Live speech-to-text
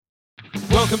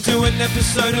Welcome to an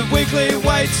episode of Weekly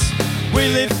Weights. We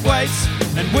lift weights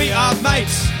and we are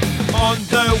mates. On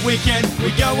the weekend we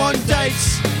go on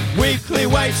dates. Weekly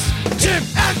Weights, gym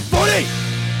and footy.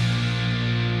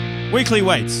 Weekly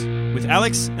Weights with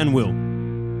Alex and Will.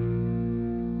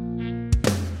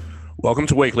 Welcome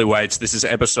to Weekly Weights. This is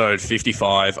episode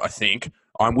 55, I think.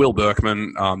 I'm Will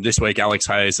Berkman. This week Alex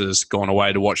Hayes has gone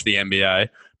away to watch the NBA,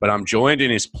 but I'm joined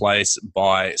in his place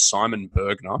by Simon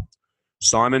Bergner.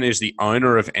 Simon is the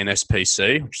owner of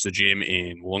NSPC, which is a gym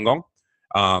in Wollongong.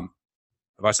 Have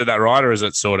I said that right, or is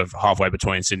it sort of halfway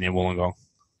between Sydney and Wollongong?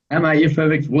 Hey, mate, you're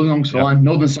perfect. Wollongong's fine.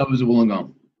 Northern suburbs of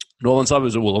Wollongong. Northern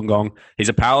suburbs of Wollongong. He's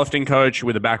a powerlifting coach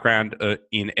with a background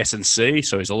in S&C,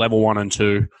 so he's a level 1 and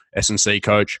 2 S&C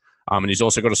coach, and he's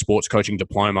also got a sports coaching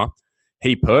diploma.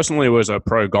 He personally was a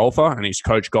pro golfer, and he's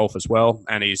coached golf as well,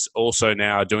 and he's also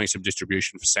now doing some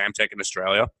distribution for Samtec in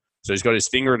Australia. So he's got his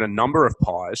finger in a number of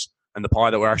pies. And the pie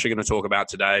that we're actually going to talk about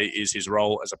today is his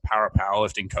role as a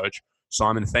para-powerlifting coach.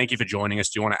 Simon, thank you for joining us.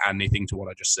 Do you want to add anything to what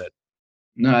I just said?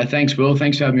 No, thanks, Will.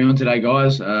 Thanks for having me on today,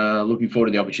 guys. Looking forward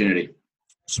to the opportunity.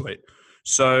 Sweet.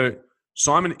 So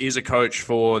Simon is a coach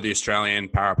for the Australian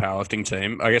para-powerlifting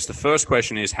team. I guess the first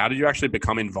question is, how did you actually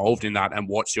become involved in that, and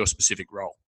what's your specific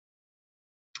role?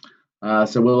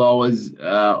 So, Will,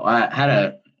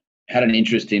 I had an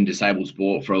interest in disabled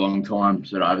sport for a long time,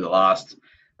 sort of over the last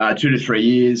 2 to 3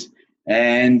 years.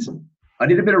 And I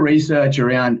did a bit of research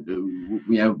around,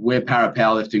 where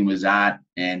para-powerlifting was at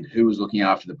and who was looking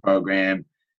after the program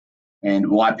and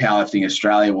why Powerlifting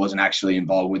Australia wasn't actually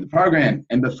involved with the program.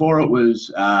 And before it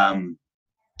was run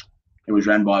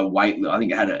by I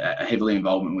think it had a heavily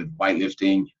involvement with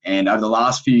weightlifting. And over the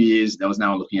last few years, there was no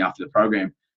one looking after the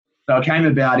program. So it came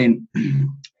about in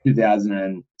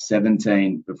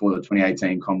 2017 before the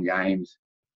 2018 Com Games.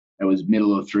 It was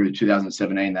middle through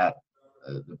 2017 that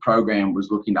the program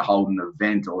was looking to hold an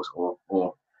event, or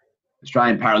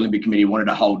Australian Paralympic Committee wanted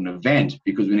to hold an event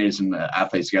because we needed some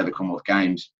athletes to go to the Commonwealth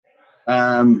Games.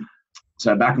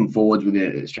 So back and forwards with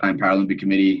the Australian Paralympic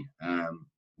Committee,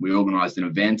 we organised an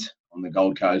event on the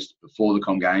Gold Coast before the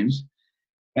Com Games,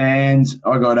 and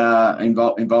I got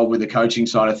involved with the coaching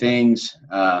side of things.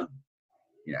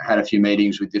 Had a few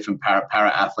meetings with different para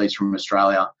athletes from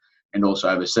Australia and also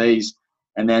overseas.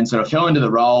 And then sort of fell into the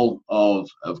role of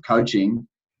coaching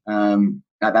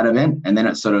at that event. And then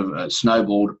it sort of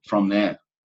snowballed from there.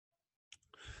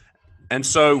 And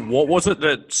so what was it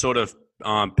that sort of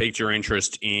piqued your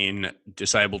interest in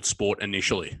disabled sport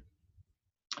initially?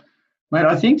 Mate,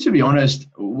 I think, to be honest,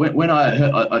 when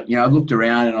I looked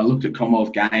around and I looked at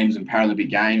Commonwealth Games and Paralympic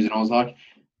Games, and I was like,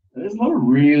 there's a lot of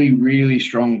really, really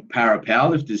strong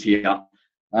para-powerlifters here.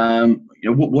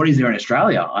 What is there in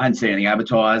Australia? I hadn't seen anything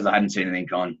advertised. I hadn't seen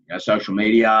anything on social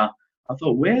media. I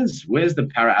thought, where's the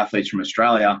para athletes from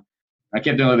Australia? I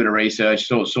kept doing a little bit of research,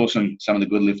 saw some of the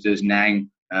good lifters,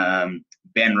 Nang,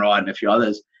 Ben Wright, and a few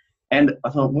others. And I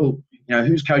thought, well,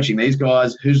 who's coaching these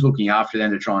guys? Who's looking after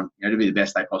them to try and to be the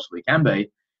best they possibly can be? And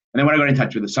then when I got in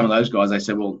touch with some of those guys, they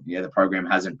said, well, the program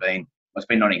it's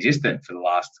been non-existent for the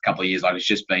last couple of years. Like, it's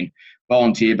just been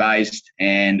volunteer-based,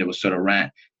 and it was sort of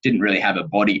didn't really have a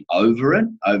body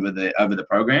over the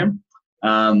program.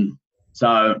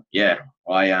 So yeah,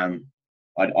 I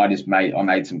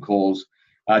made some calls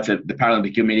to the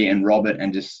Paralympic Committee and Robert,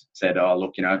 and just said, oh,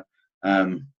 look,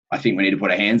 I think we need to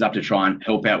put our hands up to try and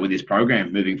help out with this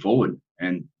program moving forward.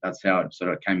 And that's how it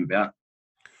sort of came about.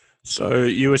 So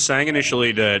you were saying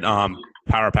initially that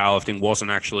para-powerlifting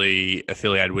wasn't actually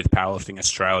affiliated with Powerlifting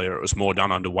Australia. It was more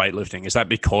done under weightlifting. Is that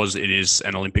because it is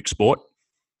an Olympic sport?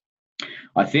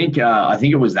 I think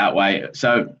it was that way.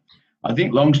 So I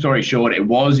think, long story short, it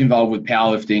was involved with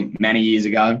powerlifting many years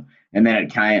ago, and then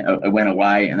it went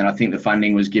away. And then I think the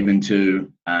funding was given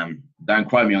to, don't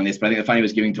quote me on this, but I think the funding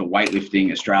was given to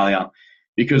Weightlifting Australia,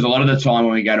 because a lot of the time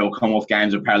when we go to a Commonwealth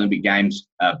Games or Paralympic Games,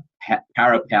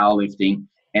 para-powerlifting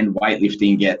and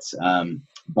weightlifting gets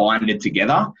binded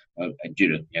together due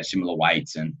to similar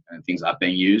weights and things like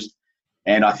being used.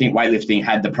 And I think weightlifting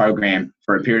had the program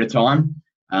for a period of time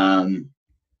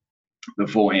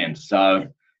beforehand. So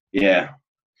yeah,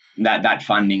 that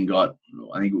funding got,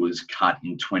 I think it was cut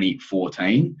in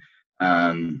 2014.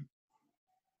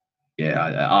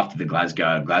 After the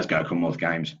Glasgow Commonwealth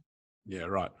Games. Yeah,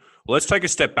 right. Well, let's take a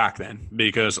step back then,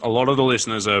 because a lot of the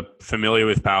listeners are familiar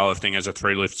with powerlifting as a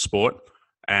 3-lift sport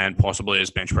and possibly as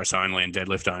bench press only and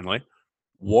deadlift only.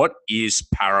 What is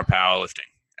para-powerlifting,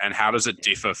 and how does it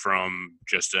differ from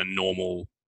just a normal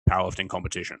powerlifting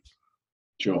competition?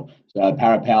 Sure. So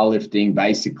para-powerlifting,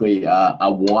 basically a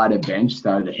wider bench.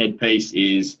 So the headpiece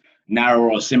is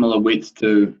narrower or similar width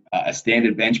to a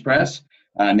standard bench press.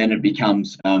 And then it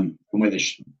becomes, from where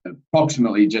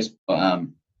approximately just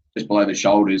below the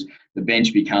shoulders, the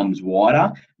bench becomes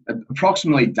wider,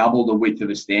 approximately double the width of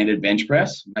a standard bench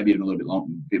press, maybe even a little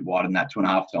bit wider than that,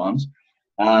 2.5 times.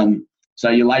 So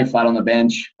you lay flat on the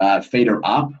bench, feet are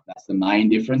up. That's the main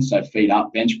difference. So feet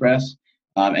up bench press.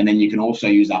 And then you can also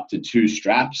use up to 2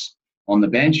 straps on the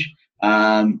bench.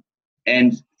 And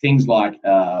things like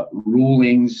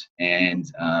rulings and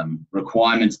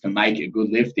requirements to make a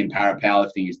good lift in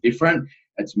parapowerlifting is different.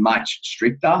 It's much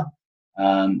stricter.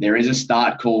 There is a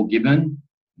start call given.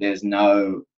 There's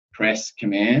no press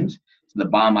command. So the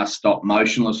bar must stop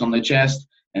motionless on the chest,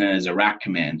 and then there's a rack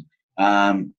command.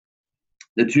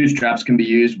 The 2 straps can be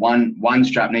used. One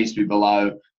strap needs to be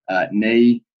below the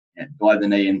knee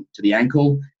and to the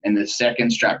ankle, and the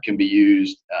second strap can be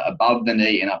used above the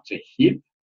knee and up to hip,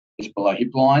 just below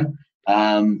hip line.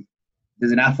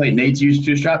 Does an athlete need to use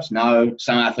 2 straps? No.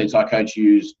 Some athletes I coach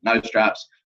use no straps.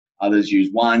 Others use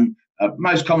 1.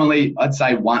 Most commonly, I'd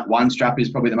say one strap is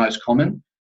probably the most common.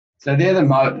 So they're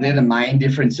the main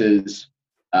differences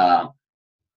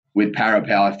with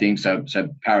parapowerlifting. So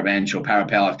parabench or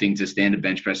parapowerlifting to standard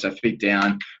bench press. So feet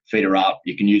down, feet are up.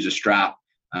 You can use a strap.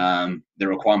 The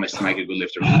requirements to make a good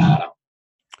lift are harder.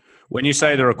 When you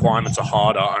say the requirements are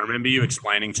harder, I remember you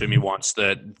explaining to me once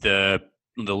that the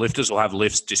lifters will have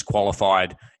lifts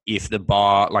disqualified if the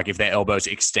bar, like if their elbows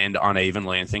extend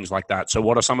unevenly and things like that. So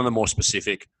what are some of the more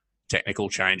specific technical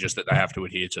changes that they have to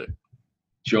adhere to?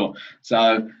 Sure.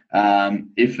 So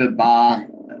if the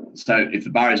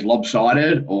bar is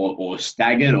lopsided or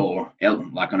staggered or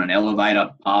like on an elevator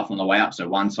path on the way up, so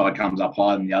one side comes up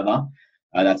higher than the other,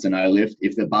 that's a no lift.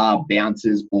 If the bar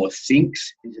bounces or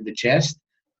sinks into the chest,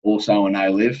 also a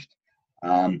no lift.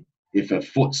 If a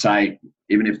foot, say,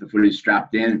 even if the foot is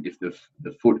strapped in, if the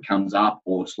foot comes up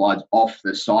or slides off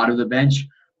the side of the bench,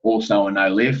 also a no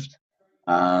lift.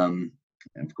 And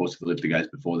of course, if the lifter goes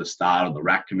before the start of the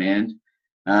rack command.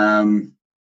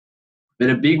 But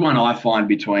a big one I find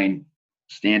between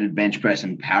standard bench press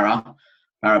and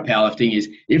parapowerlifting is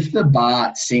if the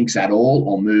bar sinks at all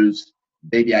or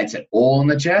deviates at all in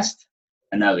the chest,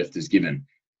 a no lift is given.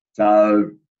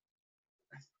 So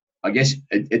I guess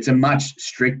it's a much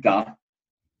stricter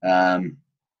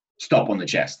stop on the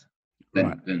chest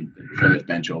than lift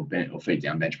bench or feet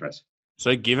down bench press.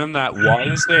 So given that, why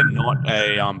is there not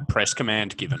a press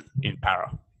command given in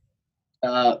para?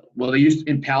 Well, they used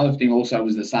in powerlifting also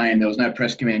was the same. There was no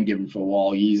press command given for a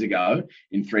while years ago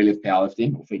in 3-lift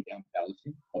powerlifting or feet down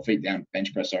powerlifting or feet down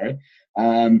bench press. Sorry,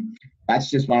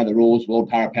 that's just one of the rules World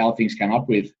Parapowerlifting's come up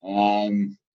with.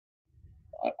 I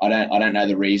don't know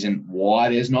the reason why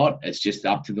there's not. It's just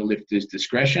up to the lifter's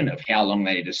discretion of how long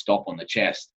they need to stop on the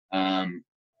chest, and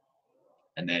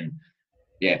then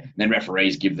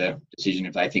referees give the decision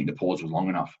if they think the pause was long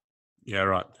enough. Yeah,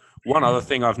 right. One other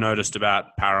thing I've noticed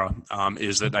about para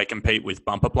is that they compete with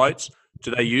bumper plates. Do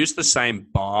they use the same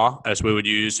bar as we would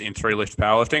use in 3-lift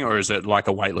powerlifting, or is it like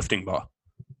a weightlifting bar?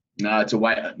 No, it's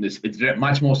it's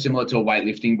much more similar to a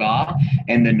weightlifting bar,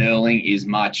 and the knurling is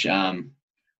much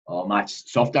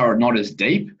softer or not as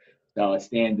deep. So a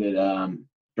standard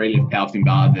 3-lift powerlifting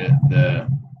bar, the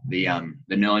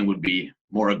knurling would be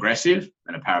more aggressive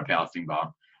than a parapowerlifting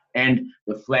bar, and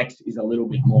the flex is a little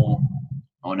bit more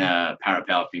on a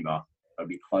parapowerlifting bar. It'll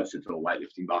be closer to a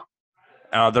weightlifting bar.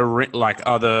 Are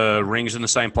the rings in the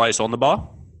same place on the bar?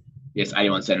 Yes,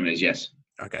 81 centimeters. Yes.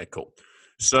 Okay, cool.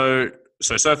 So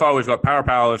far we've got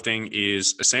parapowerlifting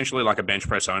is essentially like a bench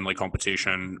press only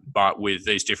competition, but with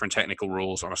these different technical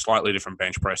rules on a slightly different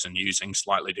bench press and using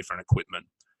slightly different equipment.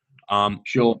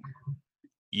 Sure.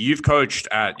 You've coached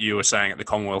you were saying at the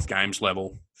Commonwealth Games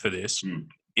level for this.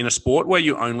 In a sport where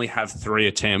you only have 3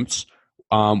 attempts,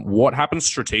 what happens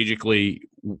strategically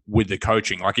with the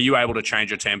coaching? Like, are you able to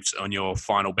change attempts on your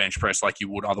final bench press like you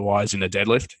would otherwise in a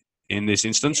deadlift in this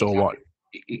instance, or what?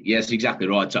 Yes, exactly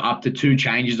right. So up to 2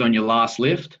 changes on your last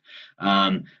lift.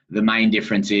 The main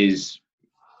difference is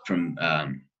from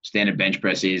standard bench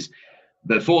press is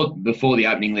before the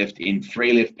opening lift in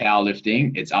 3-lift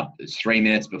powerlifting, it's 3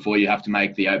 minutes before you have to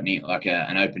make the opening, like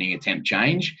an opening attempt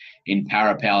change. In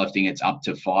parapowerlifting, it's up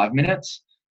to 5 minutes.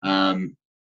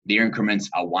 The increments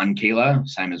are 1 kilo,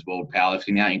 same as world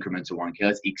powerlifting now. Increments are 1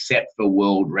 kilo, except for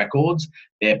world records.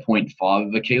 They're 0.5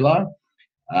 of a kilo.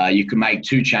 You can make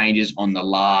 2 changes on the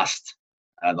last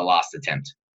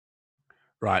attempt.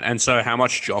 Right. And so how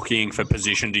much jockeying for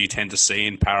position do you tend to see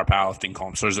in parapowerlifting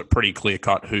comps? Or is it pretty clear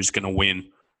cut who's going to win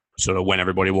sort of when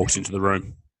everybody walks into the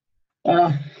room?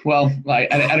 Well,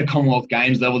 like at a Commonwealth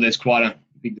Games level, there's quite a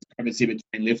big discrepancy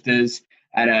between lifters.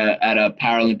 at a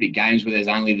Paralympic Games where there's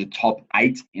only the top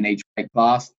 8 in each weight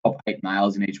class, top 8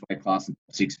 males in each weight class, and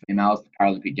 6 females. The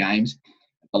Paralympic Games,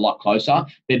 a lot closer.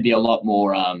 There'd be a lot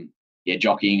more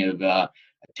jockeying of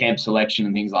temp selection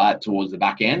and things like that towards the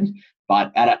back end.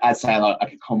 But at say like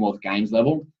a Commonwealth Games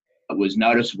level, it was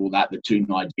noticeable that the 2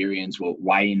 Nigerians were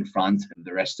way in front of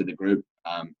the rest of the group.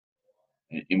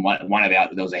 In one of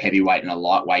there was a heavyweight and a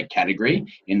lightweight category.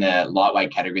 In the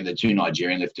lightweight category, the 2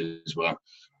 Nigerian lifters were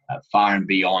far and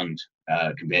beyond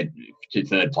compared to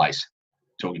third place.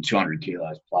 Talking 200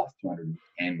 kilos plus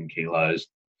 210 kilos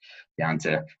down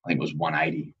to, I think it was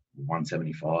 180,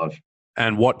 175.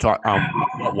 And what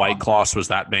weight class was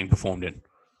that being performed in?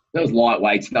 That was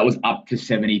lightweight. So that was up to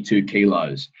 72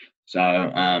 kilos. So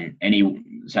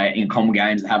in Common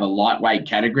Games, they have a lightweight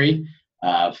category,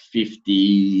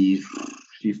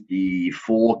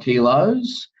 54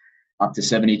 kilos, up to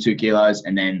 72 kilos,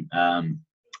 and then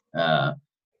the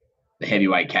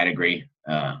heavyweight category,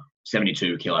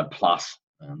 72 kilo plus,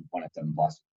 107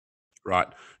 plus. Right.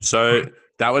 So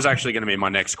that was actually going to be my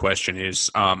next question is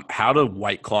how do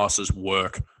weight classes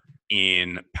work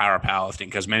in para-powerlifting?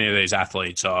 Because many of these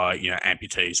athletes are,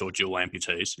 amputees or dual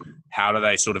amputees. How do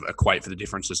they sort of equate for the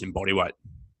differences in body weight?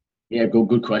 Yeah,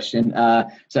 good question.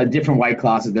 So different weight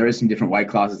classes. There is some different weight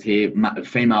classes here.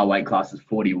 Female weight classes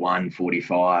 41,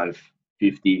 45,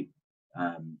 50,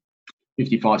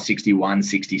 55, 61,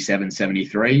 67,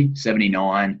 73,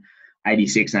 79,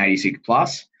 86, and 86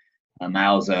 plus.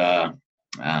 Males are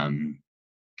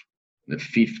the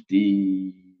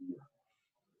 50,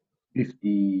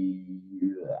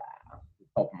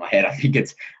 top of my head, I think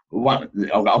it's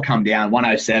I'll come down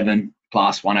 107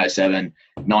 plus 107,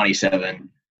 97,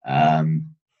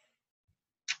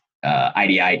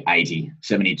 88, 80,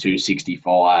 72,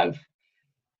 65,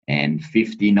 and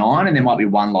 59, and there might be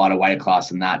one lighter weight class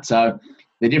than that. So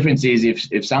the difference is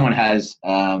if someone has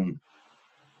an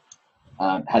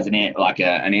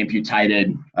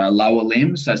amputated lower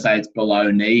limb, so say it's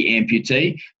below knee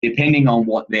amputee, depending on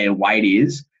what their weight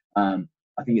is, I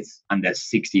think it's under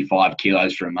 65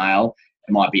 kilos for a male,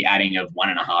 it might be adding of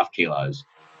 1.5 kilos.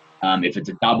 If it's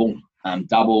a double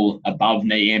above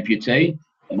knee amputee,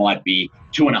 it might be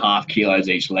 2.5 kilos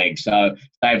each leg. So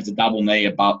say if it's a double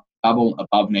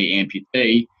above knee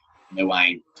amputee, and they're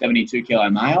weighing 72 kilo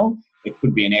male, it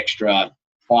could be an extra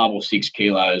 5 or 6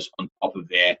 kilos on top of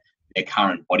their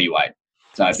current body weight.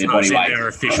 So if their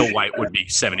official weight would be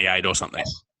 78 or something.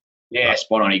 Yeah, right.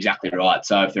 Spot on, exactly right.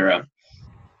 So if they're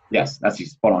yes, that's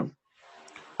spot on.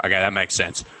 Okay, that makes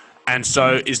sense. And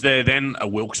so is there then a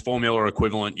Wilks formula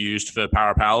equivalent used for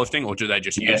para-powerlifting, or do they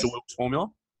just use the Wilks formula?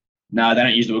 No, they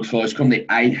don't use the Wilks formula. It's called the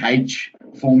AH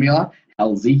formula.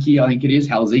 Helsinki, I think it is,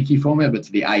 Helsinki formula, but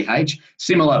to the AH.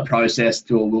 Similar process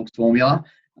to a Wilks formula.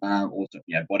 Also,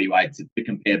 body weight, to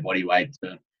compare body weight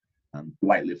to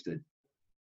weight lifted.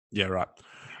 Yeah, right.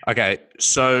 Okay,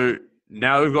 so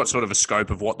now we've got sort of a scope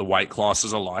of what the weight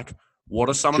classes are like. What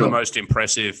are some of the most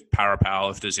impressive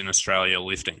para-powerlifters in Australia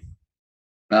lifting?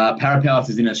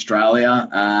 Para-powerlifters in Australia,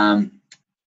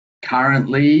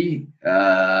 currently,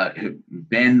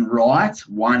 Ben Wright,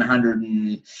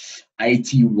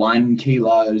 181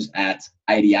 kilos at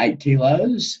 88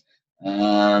 kilos.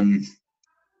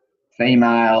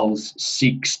 Females,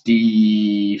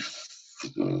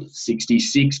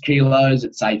 66 kilos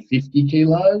at, say, 50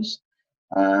 kilos.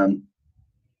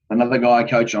 Another guy I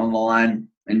coach online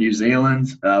in New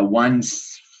Zealand,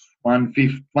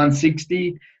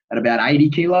 160 at about 80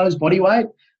 kilos body weight.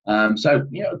 So,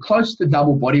 close to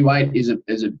double body weight is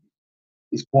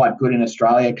quite good in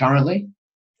Australia currently.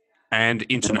 And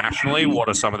internationally, what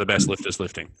are some of the best lifters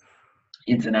lifting?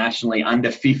 Internationally,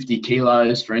 under 50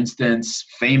 kilos, for instance,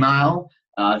 female.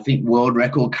 I think world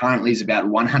record currently is about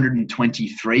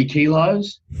 123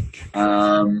 kilos.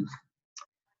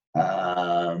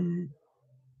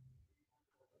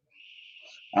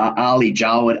 Ali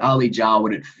Jarwood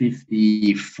at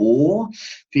 54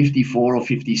 or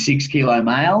 56 kilo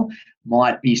male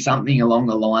might be something along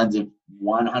the lines of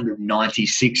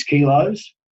 196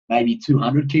 kilos, maybe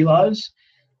 200 kilos.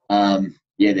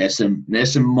 There's some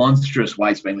monstrous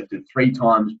weights being lifted, 3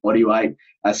 times body weight.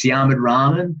 Siamad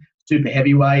Rahman, super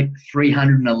heavyweight,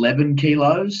 311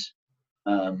 kilos.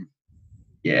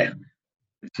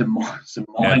 Some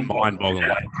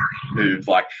mind-boggling move,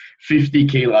 like 50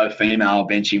 kilo female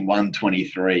benching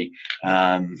 123.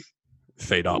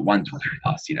 Feet up. 120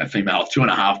 plus, female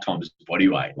 2.5 times body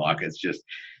weight. Like it's just,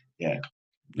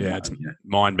 it's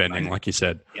mind-bending, like you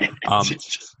said. It's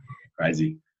just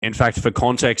crazy. In fact, for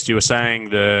context, you were saying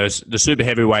the super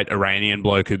heavyweight Iranian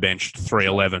bloke who benched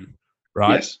 311,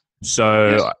 right? Yes.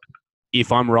 So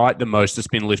if I'm right, the most that's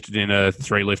been lifted in a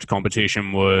 3-lift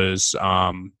competition was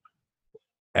Kirill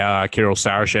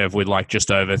Sarashev with like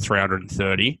just over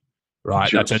 330. Right,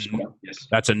 Sure.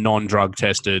 that's a non-drug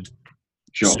tested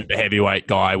super heavyweight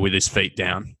guy with his feet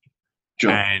down.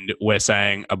 Sure. And we're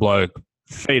saying a bloke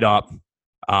feet up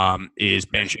is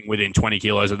benching within 20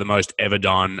 kilos of the most ever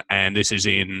done, and this is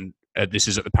at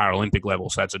the Paralympic level,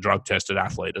 so that's a drug tested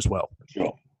athlete as well.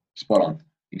 Sure, spot on,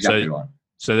 exactly right.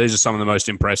 So these are some of the most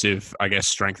impressive, I guess,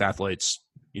 strength athletes,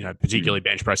 particularly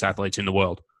bench press athletes in the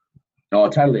world. No, I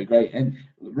totally agree. And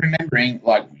remembering,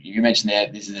 like you mentioned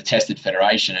there, this is a tested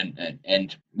federation,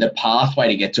 and the pathway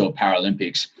to get to a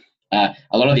Paralympics, a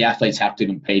lot of the athletes have to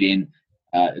compete in,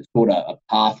 it's called a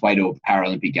pathway to a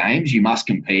Paralympic Games. You must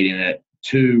compete in it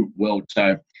two world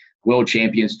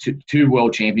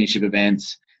championship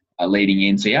events leading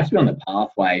in. So you have to be on the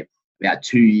pathway about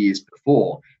 2 years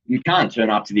before. You can't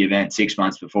turn up to the event 6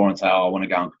 months before and say, I want to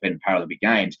go and compete in Paralympic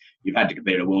Games. You've had to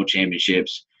compete at World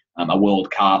Championships, a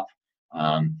World Cup,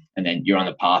 and then you're on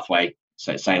the pathway.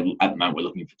 So say at the moment we're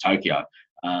looking for Tokyo.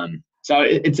 So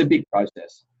it's a big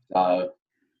process.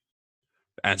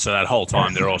 And so that whole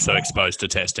time they're also exposed to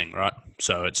testing, right?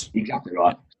 So it's exactly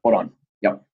right. Spot on.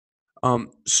 Yep.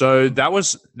 So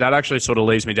that actually sort of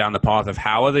leads me down the path of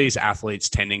how are these athletes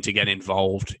tending to get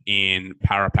involved in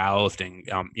powerlifting?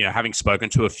 Having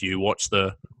spoken to a few, what's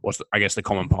the I guess the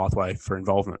common pathway for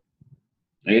involvement?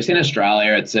 I guess in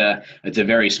Australia, it's a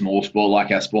very small sport. Like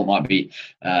our sport might be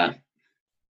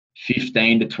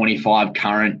 15 to 25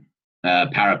 current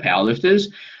para powerlifters.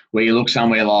 Where you look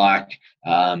somewhere like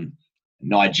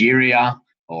Nigeria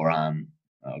or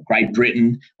Great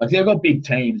Britain, like they've got big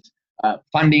teams.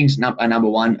 Funding's number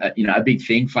one. A big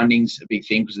thing. Funding's a big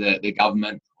thing because the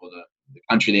government or the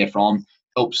country they're from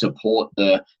help support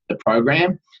the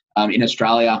program. In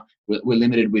Australia, we're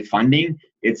limited with funding.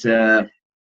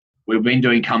 We've been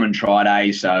doing come and try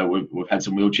days, so we've had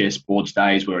some wheelchair sports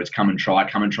days where it's come and try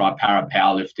para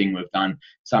powerlifting. We've done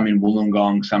some in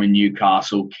Wollongong, some in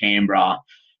Newcastle, Canberra,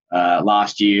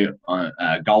 last year on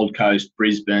Gold Coast,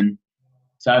 Brisbane.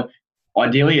 So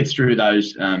ideally, it's through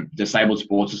those disabled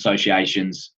sports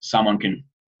associations. Someone can,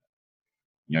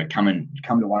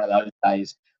 come to one of those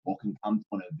days, or can come to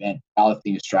an event.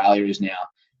 Powerlifting Australia is now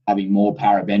having more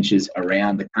para benches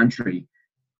around the country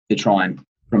to try and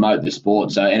promote the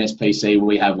sport. So NSPC,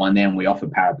 we have one there, and we offer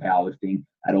para powerlifting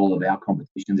at all of our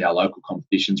competitions, our local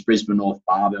competitions. Brisbane North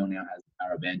Barbell now has a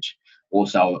para bench,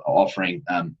 also offering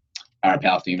para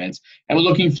powerlifting events, and we're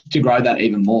looking to grow that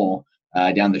even more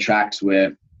down the tracks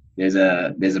where there's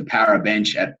a para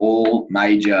bench at all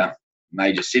major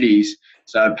cities.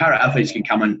 So para athletes can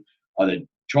come and either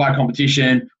try a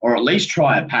competition or at least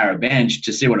try a para bench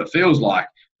to see what it feels like.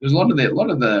 Because a lot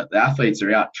of the athletes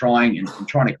are out trying and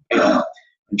trying to compete on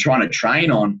and trying to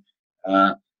train on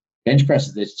bench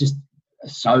presses. It's just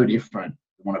so different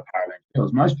than what a para bench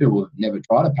feels. Most people have never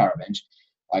tried a para bench.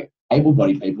 Like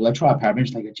able-bodied people, they try a para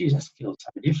bench, they go, geez, that feels so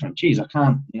different. Geez, I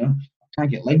can't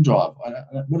get leg drive.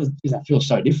 That feels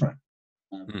so different.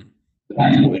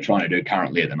 That's what we're trying to do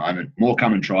currently at the moment. More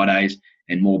come and try days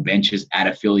and more benches at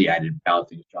affiliated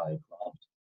Powerlifting Australia clubs.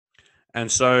 And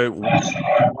so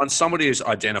once somebody is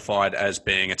identified as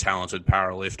being a talented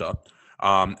powerlifter,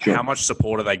 Sure. How much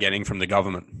support are they getting from the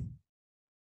government?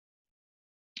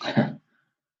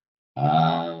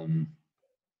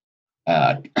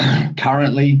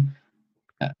 Currently,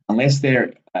 unless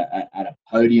they're at a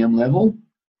podium level,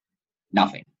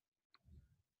 nothing.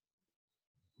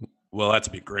 Well, that's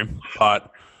a bit grim,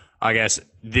 but I guess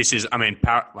this is,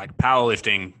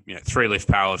 powerlifting, 3-lift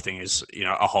powerlifting is,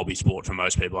 a hobby sport for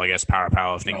most people. I guess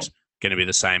powerlifting is going to be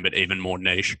the same, but even more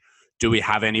niche. Do we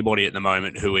have anybody at the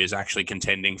moment who is actually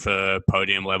contending for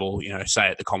podium level, say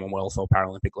at the Commonwealth or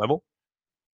Paralympic level?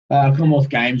 Commonwealth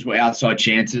Games were outside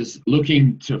chances.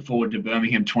 Looking forward to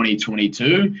Birmingham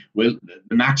 2022, the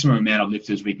maximum amount of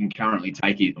lifters we can currently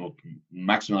take is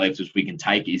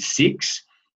 6.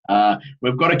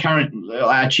 We've got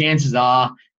our chances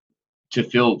are to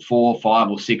fill 4,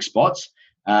 5 or 6 spots.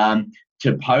 To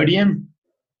podium,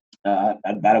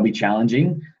 that'll be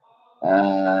challenging.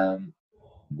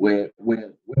 We've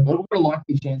got a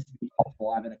likely chance to be top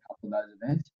 5 in a couple of those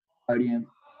events. Podium,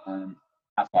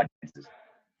 outside chances.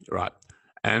 Right.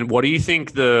 And what do you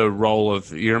think the role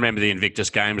of, you remember the Invictus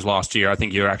Games last year? I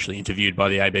think you were actually interviewed by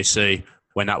the ABC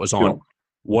when that was on. Sure.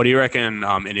 What do you reckon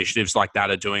initiatives like that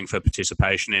are doing for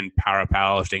participation in para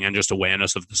powerlifting and just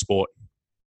awareness of the sport?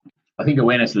 I think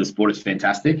awareness of the sport is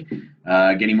fantastic.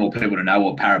 Getting more people to know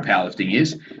what para powerlifting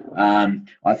is.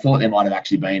 I thought there might have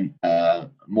actually been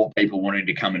more people wanting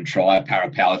to come and try para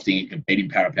powerlifting and compete in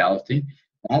para powerlifting.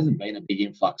 There hasn't been a big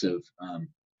influx of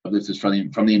of lifters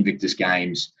from the Invictus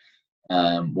Games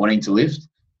wanting to lift.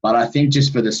 But I think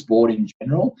just for the sport in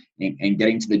general and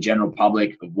getting to the general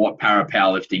public of what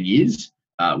para-powerlifting is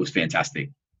was fantastic.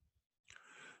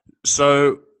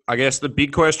 So I guess the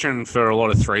big question for a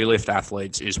lot of three lift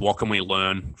athletes is what can we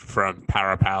learn from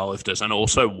para-powerlifters, and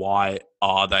also why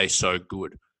are they so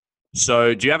good?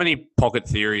 So do you have any pocket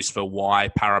theories for why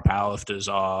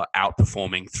para-powerlifters are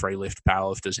outperforming three lift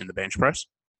powerlifters in the bench press?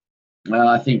 Well,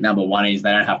 I think number one is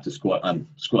they don't have to squat and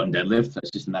deadlift. So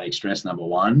systematic stress, number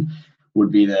one,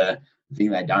 would be the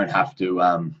thing. They don't have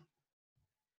to.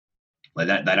 They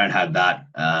don't have that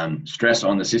stress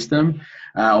on the system.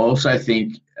 I also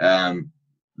think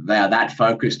they are that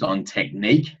focused on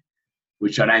technique,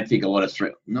 which I don't think a lot of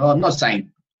I'm not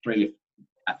saying three lift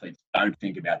athletes don't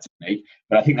think about technique,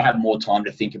 but I think they have more time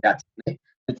to think about technique.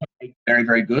 The technique is very,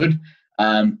 very good,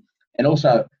 and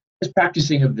also just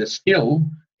practicing of the skill.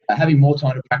 Having more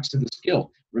time to practice the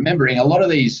skill. Remembering a lot of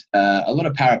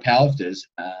para-powerlifters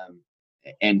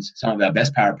and some of our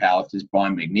best para-powerlifters,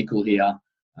 Brian McNichol here,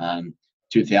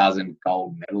 2000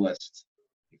 gold medalist,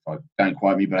 if I don't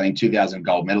quote me, but I think 2000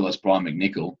 gold medalist Brian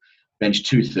McNichol, benched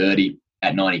 230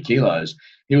 at 90 kilos.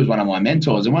 He was one of my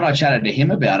mentors. And when I chatted to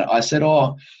him about it, I said,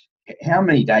 how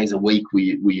many days a week were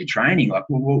you training? Like,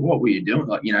 what were you doing?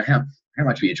 Like, how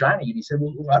much were you training? And he said,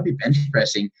 well, I'd be bench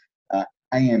pressing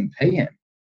AM, PM.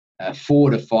 4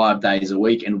 to 5 days a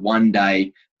week and 1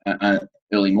 day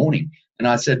early morning. And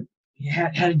I said,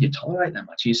 how did you tolerate that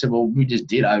much? He said, well, we just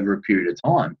did over a period of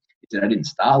time. He said, I didn't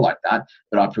start like that,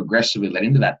 but I progressively led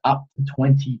into that, up to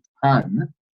 20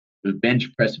 ton of bench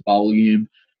press volume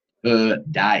per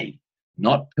day,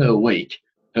 not per week,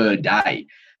 per day.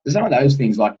 So some of those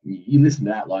things, like you listen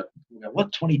to that, like,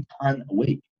 what 20 ton a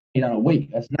week? A week,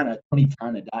 that's not 20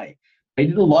 ton a day. He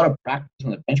did a lot of practice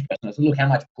on the bench press. And I said, look, how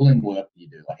much pulling work do you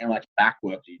do? Like, how much back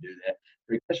work do you do there?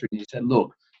 And he said,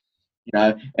 look,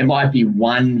 it might be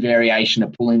one variation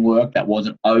of pulling work that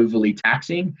wasn't overly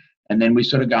taxing, and then we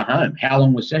sort of go home. How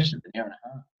long was sessions? An hour and a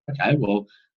half. Okay, well,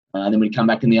 then we come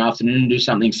back in the afternoon and do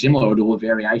something similar, or do a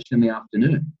variation in the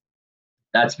afternoon.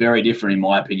 That's very different, in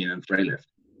my opinion, than three lift.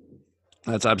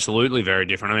 That's absolutely very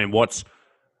different. I mean,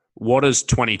 what does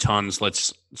 20 tons,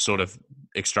 let's sort of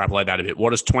extrapolate that a bit.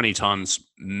 What does 20 tons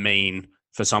mean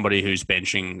for somebody who's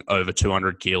benching over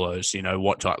 200 kilos?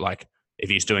 What type, like if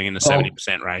he's doing in the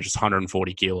 70% range, it's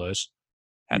 140 kilos.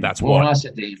 And that's I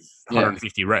said to him,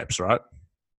 150 reps, right?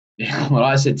 Yeah. Well,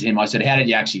 I said to him, how did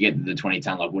you actually get to the 20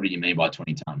 ton? Like, what do you mean by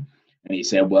 20 ton? And he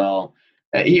said, well,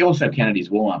 he also counted his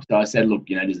warm up. So I said, look,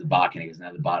 does the bar count? He goes,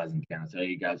 no, the bar doesn't count. So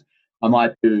he goes, I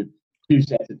might do 2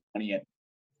 sets of 20 at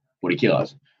 40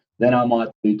 kilos. Then I might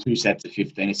do 2 sets of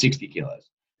 15 at 60 kilos.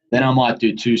 Then I might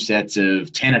do 2 sets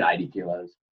of 10 at 80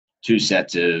 kilos, 2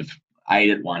 sets of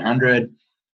 8 at 100,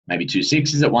 maybe 2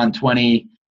 6s at 120,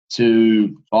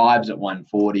 2 5s at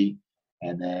 140,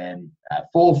 and then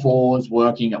 4 4s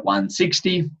working at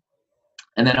 160.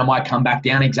 And then I might come back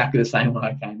down exactly the same when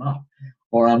I came up.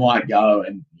 Or I might go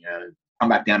and come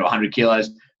back down to 100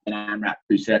 kilos and AMRAP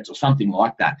 2 sets or something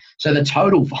like that. So the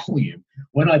total volume,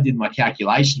 when I did my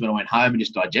calculations, when I went home and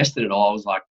just digested it all, I was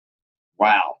like,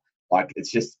 wow. Like,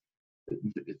 it's just,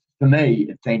 for me,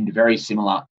 it seemed very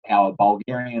similar how a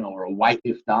Bulgarian or a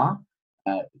weightlifter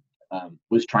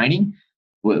was training.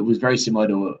 It was very similar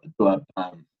to a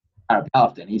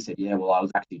powerlifter. And he said, yeah, well, I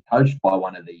was actually coached by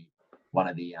one of the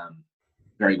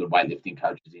very good weightlifting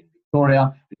coaches in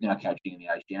Victoria, who's now coaching in the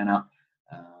Oceania.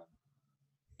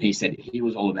 He said he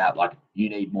was all about, like, you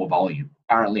need more volume.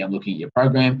 Currently, I'm looking at your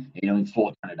program, and you're doing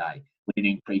 4 ton a day. We need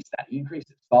to increase that. He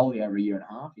increased it slowly over a year and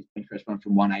a half. His bench press went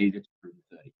from 180 to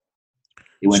 230.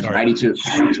 He went from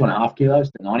 82.5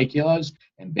 kilos to 90 kilos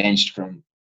and benched from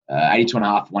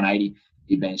 82.5, 180.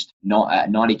 He benched at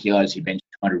 90 kilos. He benched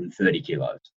 230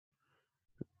 kilos.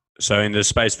 So in the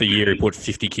space of a year, he put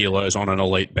 50 kilos on an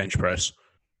elite bench press.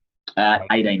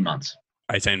 18 months.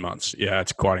 18 months. Yeah,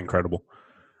 it's quite incredible.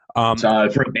 So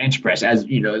for a bench press, as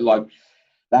you know, like,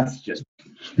 that's just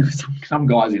some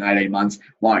guys in 18 months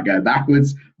might go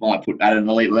backwards, might put that at an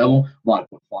elite level, might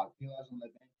put 5 kilos on their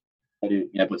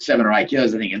bench, put 7 or 8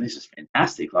 kilos. I think, and this is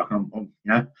fantastic. Like, I'm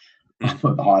at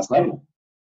the highest level.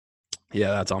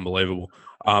 Yeah, that's unbelievable.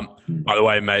 By the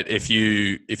way, mate, if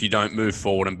you don't move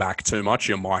forward and back too much,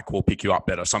 your mic will pick you up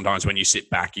better. Sometimes when you sit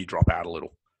back, you drop out a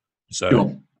little. So,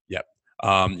 sure. Yep.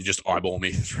 You just eyeball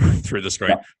me through the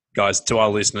screen. Yep. Guys, to our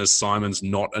listeners, Simon's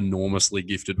not enormously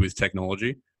gifted with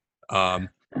technology. Can't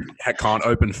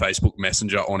open Facebook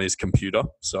Messenger on his computer,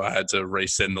 so I had to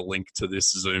resend the link to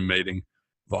this Zoom meeting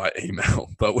via email,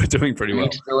 but we're doing pretty well.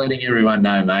 Thanks for letting everyone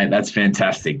know, mate. That's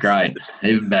fantastic. Great.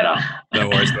 Even better. No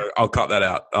worries, bro. I'll cut that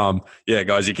out. Yeah,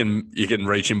 guys, you can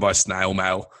reach him by snail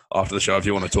mail after the show if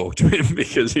you want to talk to him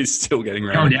because he's still getting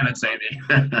around. Come down and see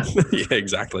me. Yeah,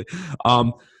 exactly.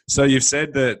 So you've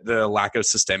said that the lack of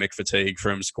systemic fatigue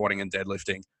from squatting and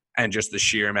deadlifting and just the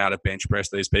sheer amount of bench press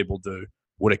these people do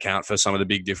would account for some of the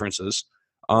big differences.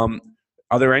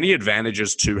 Are there any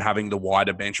advantages to having the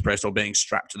wider bench press or being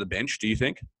strapped to the bench, do you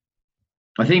think?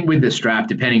 I think with the strap,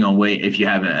 depending on if you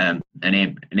have if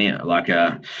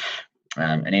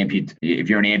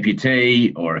you're an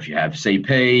amputee or if you have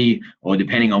CP or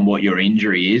depending on what your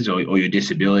injury is or your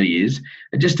disability is,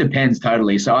 it just depends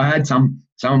totally. So I had some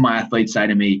of my athletes say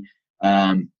to me,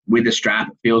 with the strap,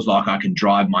 it feels like I can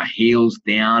drive my heels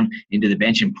down into the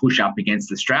bench and push up against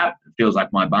the strap. It feels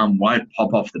like my bum won't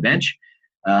pop off the bench.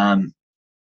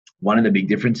 One of the big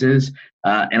differences.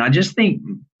 And I just think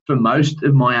for most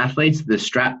of my athletes, the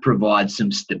strap provides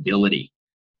some stability.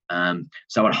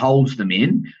 So it holds them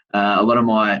in. A lot of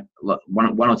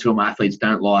one or two of my athletes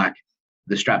don't like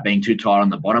the strap being too tight on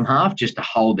the bottom half just to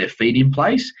hold their feet in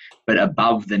place, but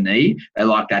above the knee, they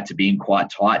like that to be in quite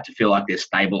tight to feel like they're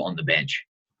stable on the bench.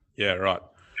 Yeah, right.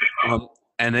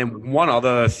 And then one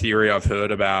other theory I've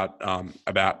heard about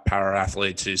para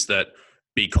athletes is that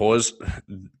because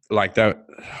like that,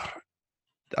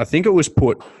 I think it was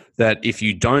put that if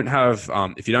you don't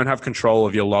have control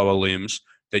of your lower limbs,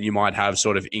 then you might have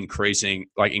sort of increased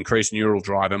neural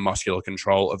drive and muscular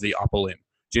control of the upper limb.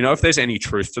 Do you know if there's any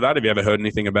truth to that? Have you ever heard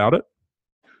anything about it?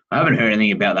 I haven't heard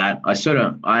anything about that.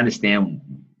 I understand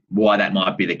why that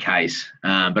might be the case,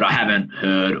 but I haven't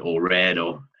heard or read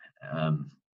or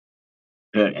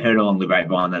heard along the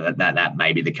grapevine that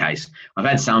may be the case. I've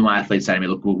had some of my athletes say to me,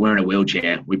 look, we're in a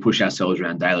wheelchair. We push ourselves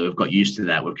around daily. We've got used to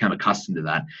that. We've become accustomed to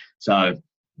that. So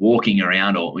walking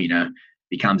around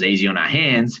becomes easy on our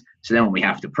hands. So then when we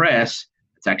have to press,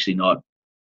 it's actually not,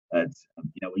 we're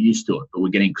used to it, but we're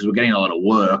getting a lot of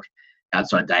work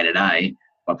outside day to day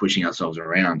by pushing ourselves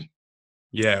around.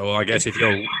 Yeah, well, I guess if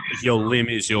your limb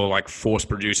is your like force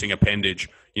producing appendage,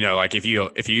 like if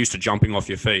you're used to jumping off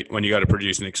your feet, when you go to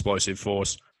produce an explosive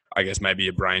force, I guess maybe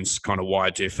your brain's kind of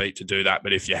wired to your feet to do that.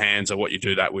 But if your hands are what you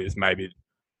do that with, maybe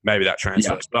that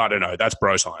transfers. Yeah. But I don't know. That's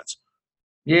bro science.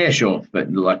 Yeah, sure.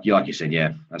 But like you said,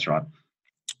 yeah, that's right.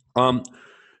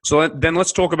 So then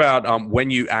let's talk about when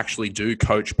you actually do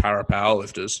coach para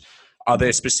powerlifters. Are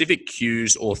there specific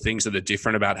cues or things that are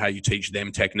different about how you teach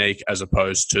them technique as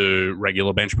opposed to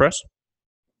regular bench press?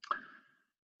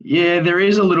 Yeah, there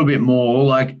is a little bit more.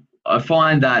 Like I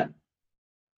find that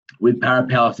with para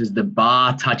powerlifters, the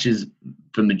bar touches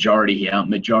for majority of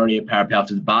para powerlifters,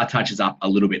 the bar touches up a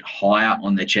little bit higher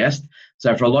on their chest.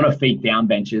 So for a lot of feet down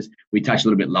benches, we touch a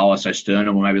little bit lower, so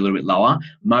sternum or maybe a little bit lower.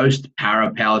 Most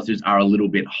para powerlifters are a little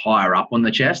bit higher up on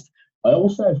the chest. I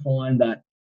also find that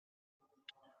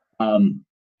I'm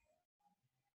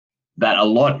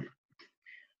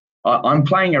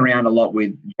playing around a lot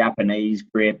with Japanese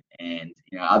grip and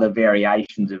other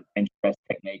variations of bench press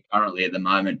technique currently at the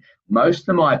moment. Most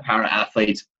of my para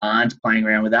athletes aren't playing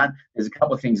around with that. There's a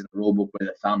couple of things in the rule book where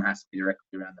the thumb has to be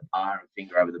directly around the bar and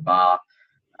finger over the bar.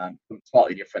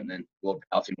 Slightly different than World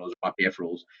Powerlifting rules or IPF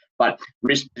rules. But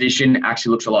wrist position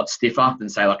actually looks a lot stiffer than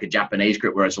say like a Japanese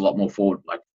grip where it's a lot more forward,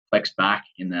 like flexed back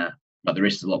but the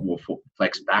wrist is a lot more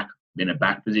flexed back in a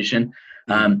back position.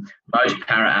 Most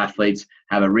para athletes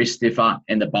have a wrist stiffer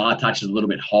and the bar touches a little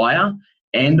bit higher.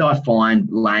 And I find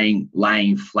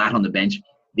laying flat on the bench,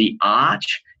 the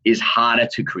arch is harder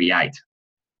to create.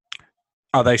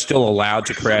 Are they still allowed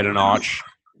to create an arch?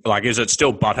 Like, is it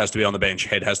still butt has to be on the bench,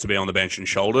 head has to be on the bench and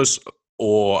shoulders,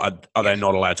 or are they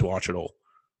not allowed to arch at all?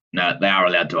 No, they are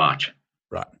allowed to arch.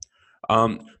 Right.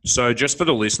 So just for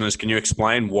the listeners, can you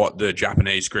explain what the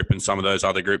Japanese grip and some of those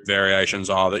other grip variations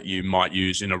are that you might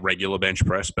use in a regular bench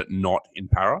press but not in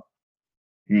para?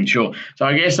 Sure. So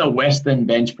I guess a Western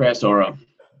bench press or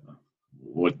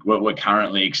what we're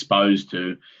currently exposed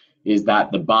to is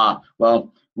that the bar,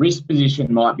 wrist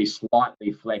position might be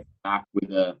slightly flexed back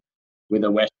with a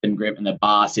Western grip and the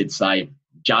bar sits, say,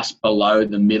 just below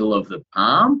the middle of the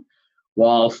palm,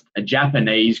 whilst a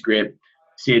Japanese grip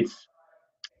sits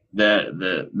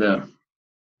the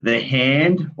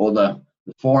hand or the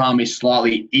forearm is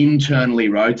slightly internally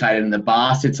rotated and the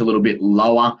bar sits a little bit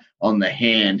lower on the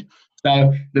hand.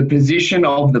 So the position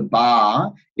of the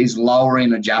bar is lower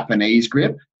in a Japanese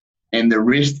grip and the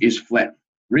wrist is flat.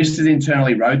 Wrist is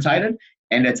internally rotated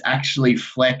and it's actually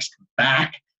flexed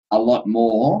back a lot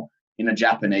more in a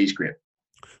Japanese grip.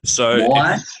 So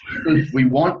why? Because we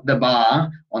want the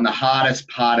bar on the hardest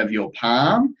part of your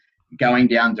palm going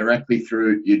down directly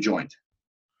through your joint.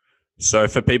 So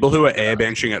for people who are air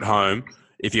benching at home,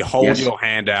 if you hold Yes. your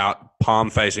hand out, palm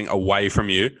facing away from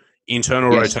you,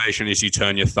 internal Yes. rotation is you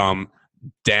turn your thumb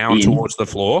down In. towards the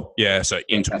floor. Yeah, so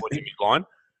in towards Fantastic. your midline.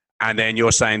 And then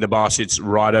you're saying the bar sits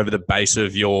right over the base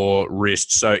of your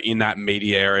wrist. So in that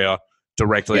meaty area,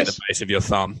 directly at Yes. the base of your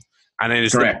thumb. And then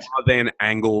is Correct. the bar then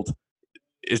angled?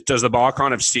 Does the bar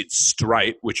kind of sit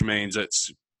straight, which means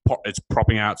it's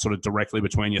propping out sort of directly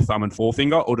between your thumb and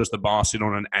forefinger, or does the bar sit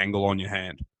on an angle on your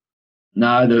hand?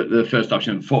 No, the first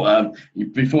option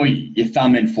before your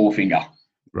thumb and forefinger.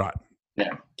 Right.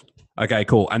 Yeah. Okay,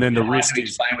 cool. And then the I wrist have to is,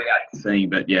 explain without seeing,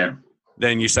 but yeah.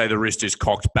 then you say the wrist is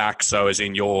cocked back, so as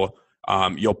in your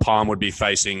palm would be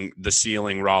facing the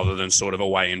ceiling rather than sort of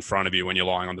away in front of you when you're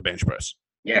lying on the bench press.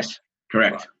 Yes,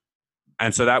 correct.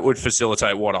 And so that would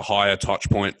facilitate a higher touch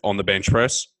point on the bench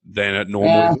press than at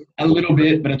normal. A little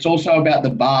bit, but it's also about the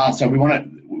bar. So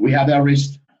we have our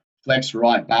wrist flex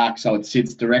right back, so it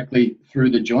sits directly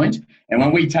through the joint. And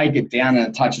when we take it down and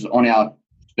it touches on our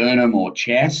sternum or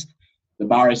chest, the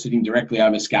bar is sitting directly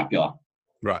over scapula.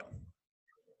 Right.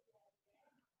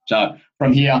 So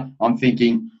from here, I'm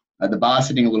thinking the bar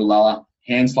sitting a little lower,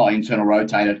 hand slightly internal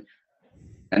rotated,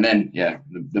 and then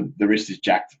the wrist is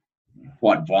jacked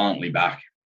quite violently back.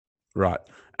 Right.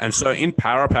 And so in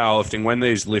para powerlifting, when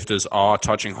these lifters are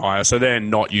touching higher, so they're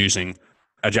not using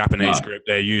a Japanese grip,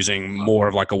 they're using more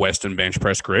of like a Western bench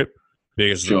press grip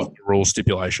because of the rule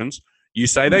stipulations. You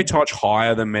say they touch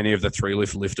higher than many of the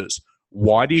 3-lift lifters.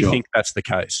 Why do you think that's the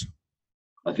case?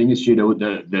 I think it's due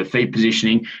to the feet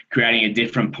positioning, creating a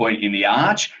different point in the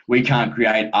arch. We can't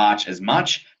create arch as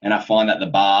much, and I find that the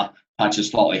bar touches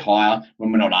slightly higher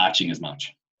when we're not arching as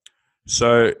much.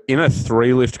 So in a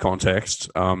 3-lift context,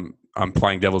 I'm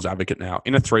playing devil's advocate now.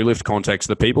 In a 3-lift context,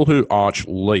 the people who arch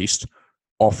least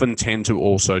often tend to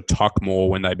also tuck more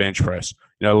when they bench press.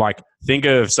 You know, like think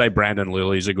of, say, Brandon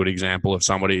Lilly is a good example of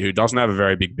somebody who doesn't have a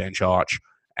very big bench arch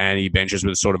and he benches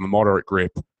with sort of a moderate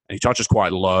grip and he touches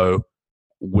quite low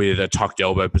with a tucked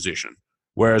elbow position.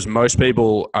 Whereas most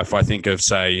people, if I think of,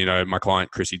 say, you know, my client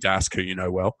Chrissy Dask, who you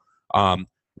know well,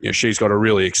 you know, she's got a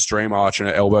really extreme arch and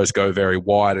her elbows go very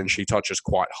wide and she touches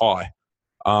quite high.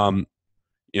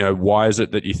 You know, why is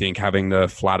it that you think having the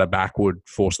flatter back would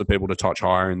force the people to touch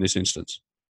higher in this instance?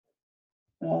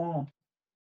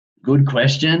 Good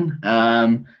question.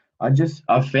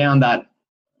 I've found that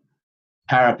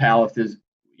para powerlifters,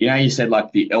 you know, you said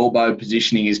like the elbow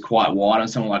positioning is quite wide on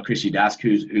someone like Chrissy Dask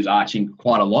who's arching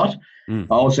quite a lot. I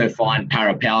also find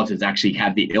para powerlifters actually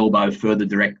have the elbow further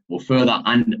direct or further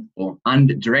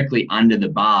directly under the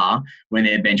bar when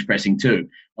they're bench pressing too.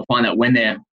 I find that when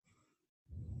they're,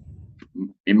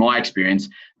 in my experience,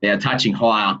 they're touching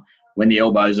higher when the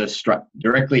elbows are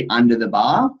directly under the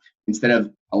bar instead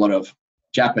of a lot of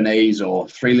Japanese or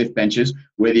 3-lift benches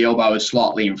where the elbow is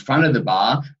slightly in front of the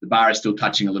bar is still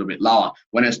touching a little bit lower.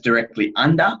 When it's directly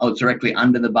under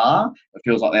the bar, it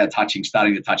feels like they're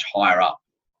starting to touch higher up.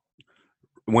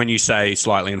 When you say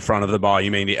slightly in front of the bar,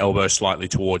 you mean the elbow slightly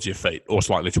towards your feet or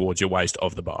slightly towards your waist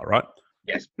of the bar, right?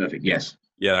 Yes, perfect, yes.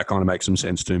 Yeah, that kind of makes some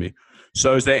sense to me.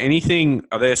 So are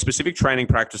there specific training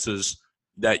practices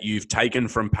that you've taken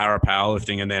from para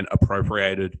powerlifting and then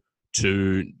appropriated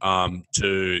to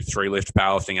 3-lift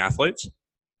powerlifting athletes?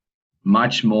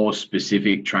 Much more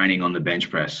specific training on the bench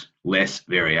press, less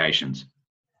variations.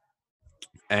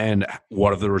 And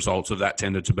what have the results of that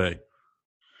tended to be?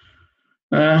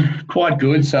 Quite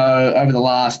good. So over the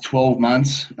last 12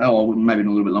 months, maybe a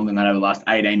little bit longer than that, over the last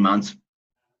 18 months,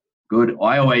 good.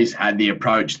 I always had the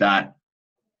approach that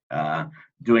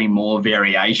doing more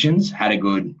variations had a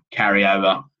good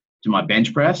carryover to my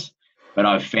bench press. But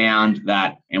I've found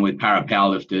that, and with para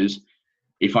powerlifters,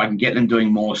 if I can get them doing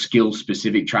more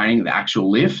skill-specific training, the actual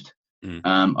lift,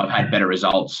 I've had better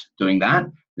results doing that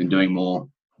than doing more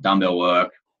dumbbell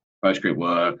work, post grip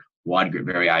work, wide grip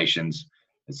variations,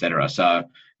 etc. So,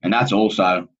 and that's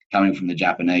also coming from the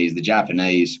Japanese. The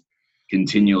Japanese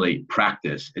continually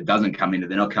practice. It doesn't come in,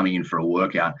 they're not coming in for a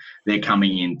workout. They're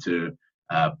coming in to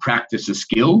practice a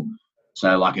skill.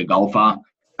 So like a golfer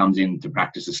comes in to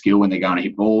practice a skill when they're going to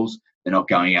hit balls. They're not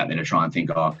going out there to try and think,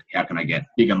 how can I get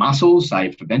bigger muscles,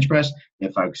 say for bench press?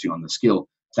 They're focusing on the skill.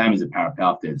 Same as a para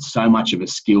powerlifter. It's so much of a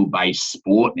skill-based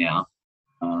sport now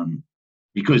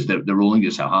because the ruling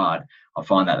is so hard. I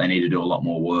find that they need to do a lot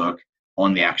more work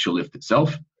on the actual lift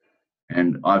itself.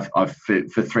 And I've for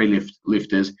 3-lift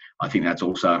lifters, I think that's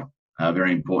also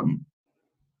very important.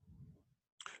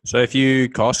 So if you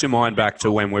cast your mind back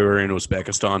to when we were in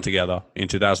Uzbekistan together in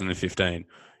 2015,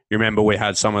 you remember we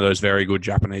had some of those very good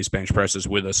Japanese bench presses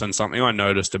with us, and something I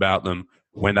noticed about them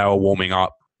when they were warming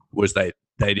up was they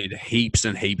did heaps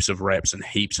and heaps of reps and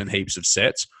heaps of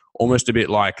sets almost a bit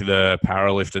like the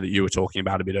powerlifter that you were talking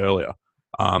about a bit earlier.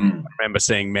 I remember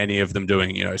seeing many of them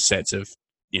doing, sets of,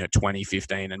 20,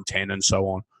 15, and 10 and so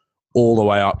on, all the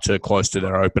way up to close to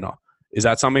their opener. Is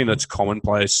that something that's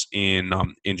commonplace in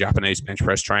Japanese bench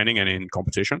press training and in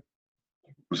competition?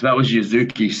 So that was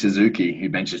Yuzuki Suzuki, who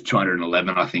benches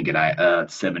 211, I think, at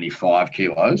 75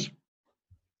 kilos.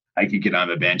 Heikki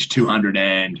Kadoma bench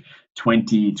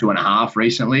 222.5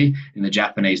 recently in the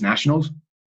Japanese nationals.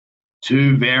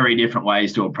 Two very different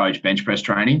ways to approach bench press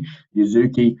training.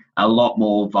 Yuzuki, a lot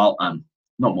more,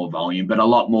 not more volume, but a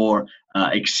lot more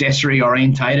accessory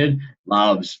orientated,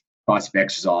 loves tricep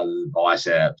exercises,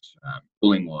 biceps,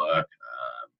 pulling work,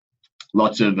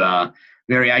 lots of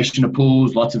variation of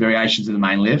pulls, lots of variations of the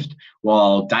main lift,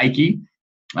 while Daiki,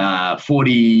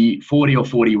 40 or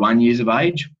 41 years of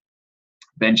age,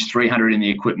 bench 300 in the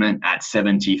equipment at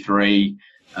 73,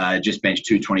 just bench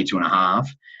 222.5.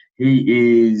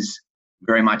 He is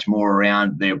very much more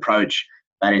around the approach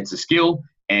that it's a skill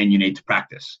and you need to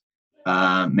practice.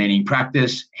 Meaning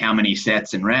practice, how many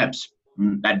sets and reps,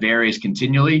 that varies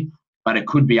continually, but it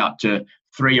could be up to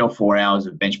 3 or 4 hours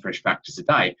of bench press practice a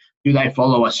day. Do they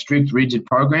follow a strict, rigid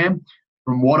program?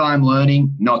 From what I'm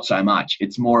learning, not so much.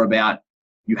 It's more about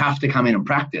you have to come in and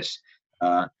practice.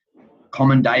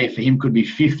 Common day for him could be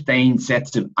 15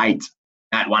 sets of 8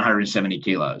 at 170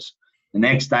 kilos. The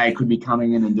next day could be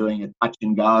coming in and doing a touch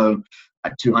and go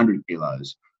at 200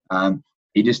 kilos.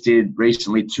 He just did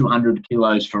recently 200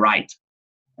 kilos for 8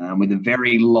 with a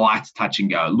very light touch and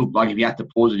go. It looked like if you had to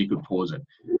pause it, you could pause it.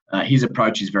 His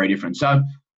approach is very different. So,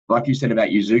 like you said about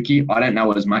Yuzuki, I don't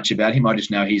know as much about him. I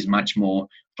just know he's much more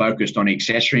focused on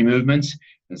accessory movements,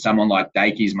 and someone like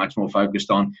Daiki is much more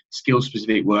focused on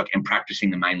skill-specific work and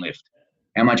practicing the main lift.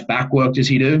 How much back work does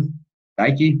he do?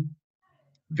 Daiki?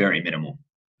 Very minimal.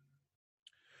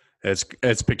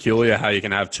 It's peculiar how you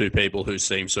can have two people who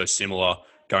seem so similar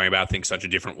going about things such a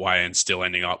different way and still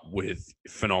ending up with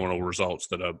phenomenal results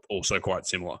that are also quite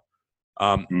similar.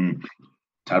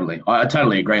 Totally. I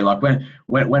totally agree. Like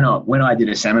when I did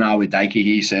a seminar with Daiki,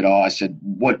 he said, I said,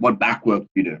 what back work do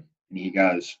you do? And he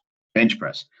goes, bench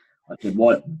press. I said,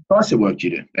 what tricep work do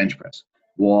you do? Bench press.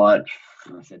 What?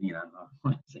 And I said,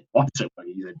 bicep work.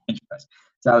 He said, bench press.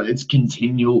 So it's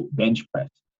continual bench press.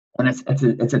 And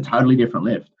it's a totally different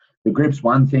lift. The grip's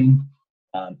one thing,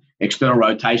 external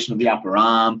rotation of the upper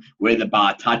arm, where the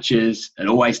bar touches, it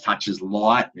always touches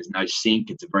light. There's no sink.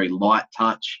 It's a very light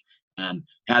touch.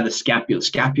 How the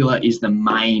scapula is the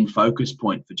main focus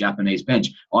point for Japanese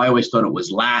bench. I always thought it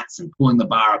was lats and pulling the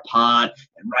bar apart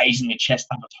and raising the chest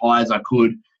up as high as I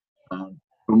could.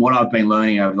 From what I've been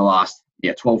learning over the last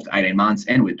 12 to 18 months,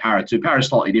 and with Para too, Para's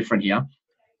slightly different here,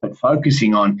 but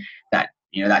focusing on that,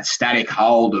 that static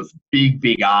hold of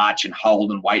big arch and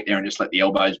hold and wait there and just let the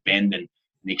elbows bend and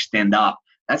extend up.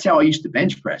 That's how I used to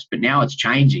bench press, but now it's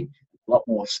changing. It's a lot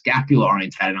more scapular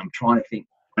orientated. I'm trying to think,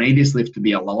 I need this lift to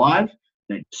be alive,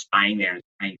 then just staying there and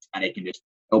staying static and just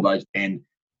elbows bend.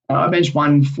 I benched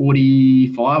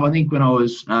 145, I think, when I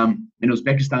was in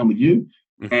Uzbekistan with you,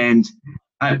 and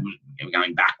I was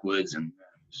going backwards and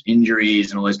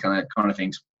injuries and all those kind of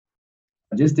things.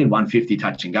 I just did 150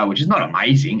 touch and go, which is not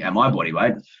amazing at my body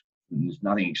weight. There's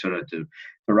nothing sort of to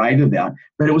rave about,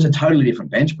 but it was a totally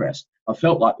different bench press. I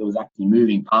felt like there was actually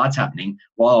moving parts happening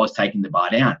while I was taking the bar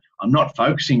down. I'm not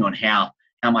focusing on how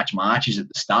much my arch is at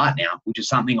the start now, which is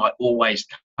something I always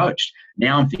coached.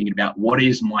 Now I'm thinking about what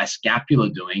is my scapula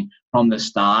doing from the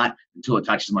start until it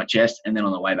touches my chest and then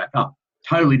on the way back up.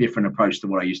 Totally different approach to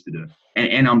what I used to do.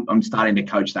 And I'm starting to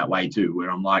coach that way too, where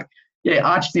I'm like,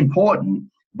 arch is important,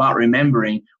 but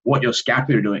remembering what your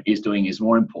scapula is doing is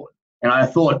more important. And I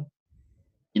thought,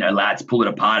 lads, pull it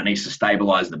apart, it needs to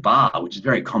stabilize the bar, which is a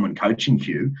very common coaching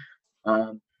cue.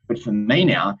 But for me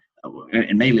now,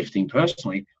 and me lifting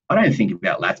personally, I don't think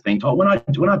about lats being tight. When I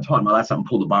tighten my lats up and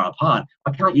pull the bar apart,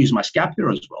 I can't use my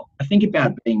scapula as well. I think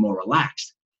about being more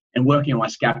relaxed and working on my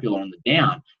scapula on the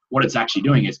down. What it's actually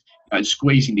doing is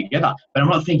squeezing together. But I'm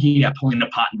not thinking about pulling it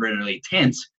apart and being really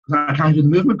tense because I can't do the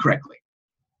movement correctly.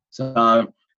 So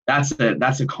that's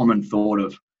a common thought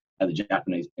of the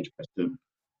Japanese bench press too.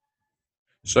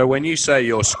 So when you say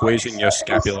you're squeezing your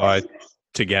scapula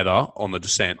together on the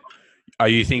descent, are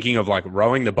you thinking of like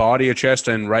rowing the bar to your chest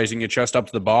and raising your chest up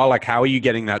to the bar? Like, how are you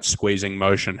getting that squeezing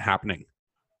motion happening?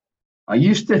 I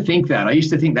used to think that.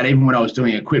 Even when I was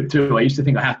doing equip too, I used to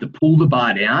think I have to pull the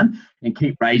bar down and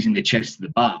keep raising the chest to the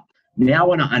bar. Now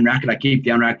when I unrack it, I keep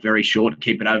the unrack very short,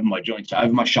 keep it over my joints,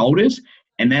 over my shoulders,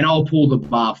 and then I'll pull the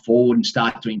bar forward and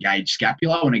start to engage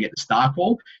scapula when I get the star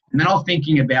call. And then I'm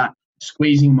thinking about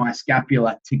squeezing my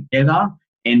scapula together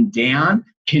and down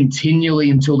continually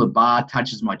until the bar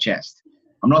touches my chest.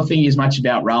 I'm not thinking as much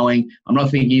about rowing. I'm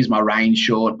not thinking, is my range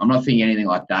short? I'm not thinking anything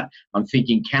like that. I'm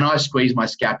thinking, can I squeeze my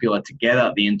scapula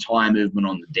together the entire movement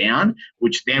on the down,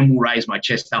 which then will raise my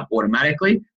chest up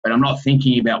automatically, but I'm not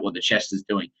thinking about what the chest is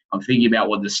doing. I'm thinking about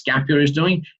what the scapula is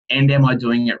doing, and am I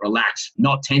doing it relaxed,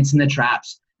 not tense in the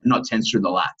traps, and not tense through the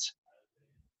lats.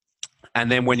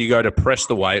 And then when you go to press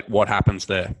the weight, what happens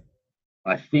there?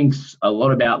 I think a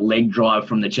lot about leg drive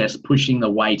from the chest, pushing the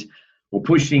weight or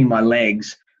pushing my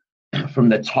legs from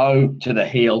the toe to the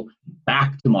heel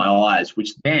back to my eyes,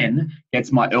 which then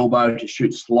gets my elbow to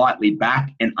shoot slightly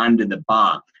back and under the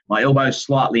bar. My elbow is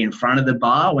slightly in front of the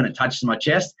bar when it touches my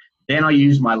chest. Then I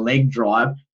use my leg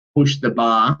drive, push the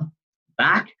bar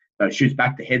back, so it shoots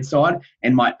back to head side,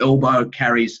 and my elbow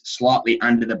carries slightly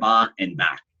under the bar and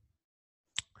back.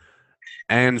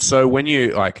 And so when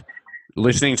you, like,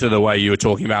 listening to the way you were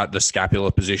talking about the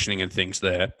scapular positioning and things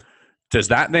there, does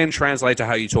that then translate to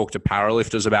how you talk to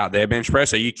powerlifters about their bench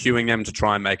press? Are you cueing them to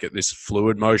try and make it this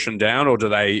fluid motion down, or do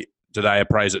they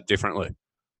appraise it differently?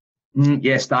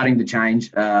 Yeah, starting to change.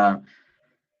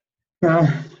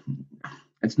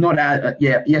 It's not.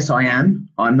 Yes, I am.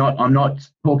 I'm not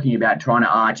talking about trying to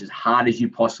arch as hard as you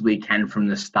possibly can from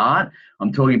the start.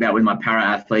 I'm talking about with my para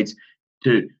athletes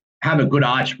to have a good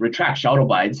arch, retract shoulder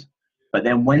blades, but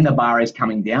then when the bar is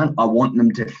coming down, I want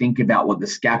them to think about what the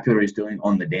scapula is doing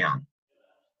on the down.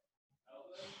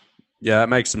 Yeah, that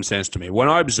makes some sense to me. When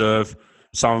I observe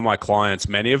some of my clients,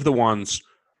 many of the ones,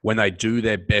 when they do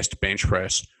their best bench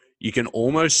press, you can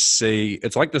almost see,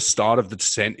 it's like the start of the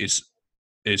descent is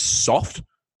soft,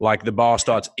 like the bar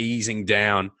starts easing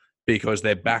down because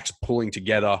their back's pulling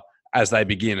together as they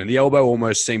begin. And the elbow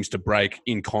almost seems to break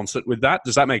in concert with that.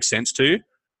 Does that make sense to you?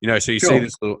 You know, so you Sure.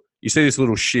 see this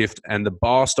little shift, and the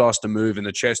bar starts to move and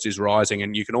the chest is rising,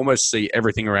 and you can almost see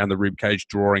everything around the rib cage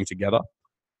drawing together.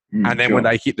 And then when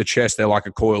they hit the chest, they're like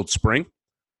a coiled spring.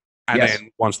 And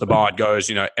then once the bar goes,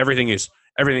 you know, everything is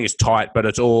tight, but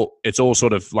it's all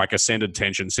sort of like ascended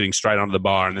tension sitting straight under the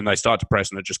bar, and then they start to press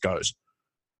and it just goes.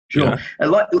 Sure. Yeah.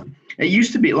 Like, it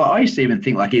used to be, like, I used to even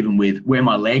think, like, even with where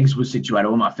my legs were situated,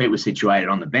 or my feet were situated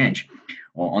on the bench,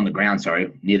 or on the ground,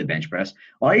 near the bench press,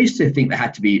 I used to think they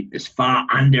had to be as far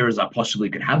under as I possibly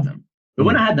could have them. But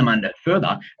when I had them under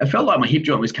further, it felt like my hip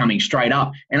joint was coming straight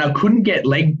up, and I couldn't get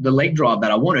the leg drive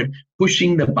that I wanted,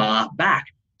 pushing the bar back.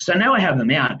 So now I have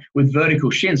them out with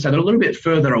vertical shins, so they're a little bit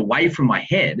further away from my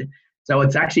head. So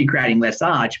it's actually creating less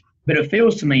arch, but it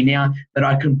feels to me now that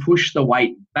I can push the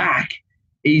weight back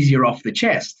easier off the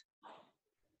chest.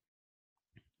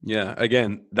 Yeah,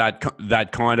 again, that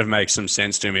kind of makes some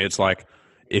sense to me. It's like,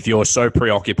 if you're so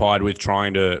preoccupied with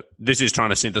trying to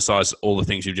synthesize all the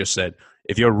things you've just said.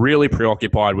 If you're really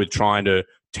preoccupied with trying to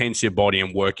tense your body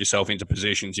and work yourself into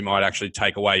positions, you might actually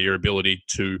take away your ability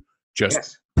to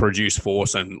just produce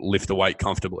force and lift the weight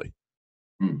comfortably.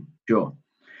 Sure.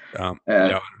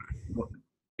 Yeah.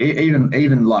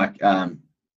 Even like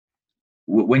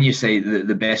when you see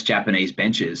the best Japanese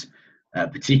benches,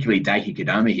 particularly Daiki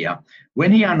Kodama here,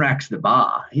 when he unracks the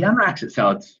bar, he unracks it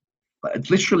so it's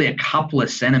literally a couple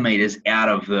of centimeters out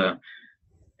of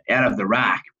the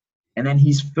rack. And then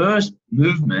his first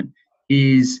movement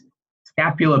is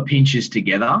scapula pinches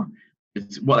together.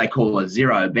 It's what they call a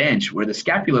zero bench, where the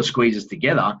scapula squeezes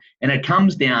together and it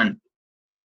comes down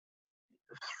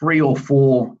 3 or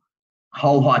 4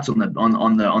 whole heights on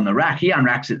the rack. He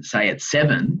unracks it, say, at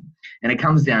 7, and it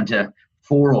comes down to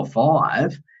 4 or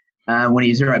 5 when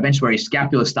he's zero bench, where his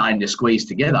scapula is starting to squeeze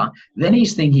together. Then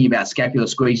he's thinking about scapula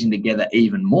squeezing together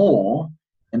even more,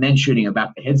 and then shooting it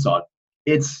back to head side.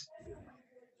 It's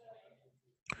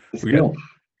cool.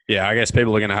 Yeah, I guess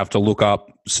people are going to have to look up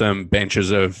some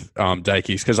benches of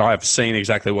Daiki's, because I've seen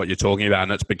exactly what you're talking about,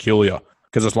 and it's peculiar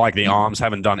because it's like the arms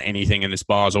haven't done anything and this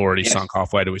bar's already sunk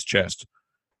halfway to his chest.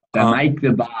 So make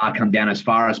the bar come down as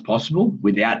far as possible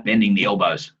without bending the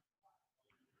elbows.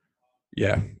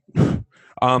 Yeah.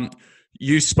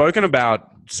 You've spoken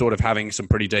about sort of having some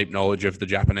pretty deep knowledge of the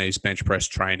Japanese bench press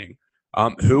training.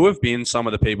 Who have been some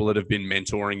of the people that have been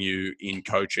mentoring you in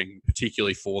coaching,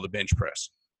 particularly for the bench press?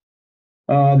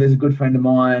 There's a good friend of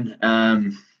mine.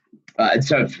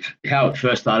 So how it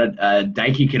first started,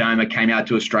 Daiki Kodama came out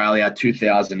to Australia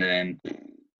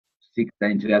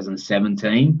 2016,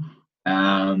 2017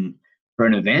 for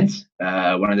an event,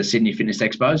 one of the Sydney Fitness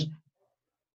Expos.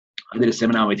 I did a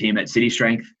seminar with him at City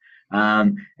Strength.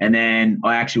 And then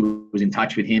I actually was in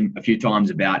touch with him a few times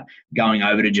about going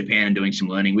over to Japan and doing some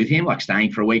learning with him, like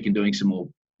staying for a week and doing some more,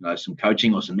 some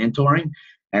coaching or some mentoring.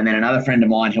 And then another friend of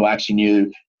mine who I actually knew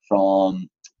from,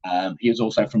 he was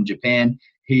also from Japan.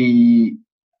 I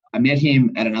met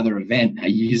him at another event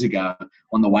years ago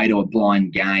on the way to a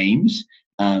blind games.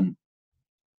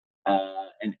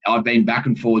 And I've been back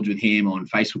and forwards with him on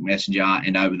Facebook Messenger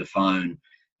and over the phone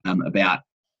about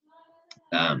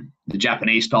the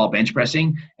Japanese style bench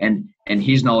pressing and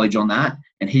his knowledge on that.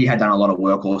 And he had done a lot of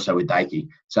work also with Daiki.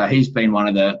 So he's been one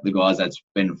of the guys that's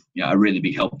been a really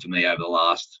big help to me over the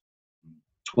last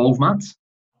 12 months.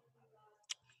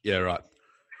 Yeah, right.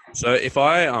 So if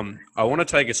I want to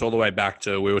take us all the way back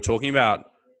to, we were talking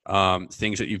about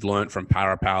things that you've learned from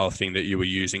powerlifting that you were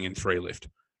using in free lift.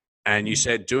 And you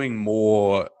said doing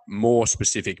more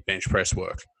specific bench press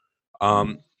work.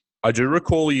 I do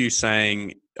recall you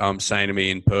saying to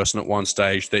me in person at one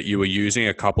stage that you were using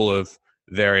a couple of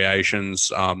variations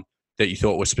that you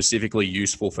thought were specifically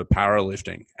useful for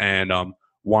powerlifting. And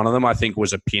one of them, I think,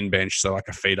 was a pin bench, so like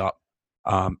a feet up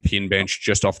pin bench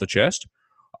just off the chest.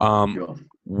 Sure.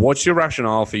 What's your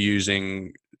rationale for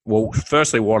using, well,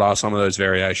 firstly, what are some of those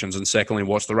variations? And secondly,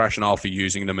 what's the rationale for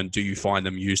using them? And do you find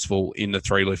them useful in the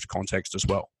three lift context as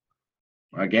well?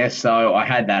 I guess so. I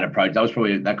had that approach.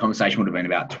 That conversation would have been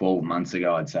about 12 months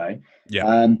ago, I'd say.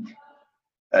 Yeah.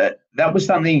 That was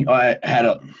something I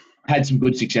had some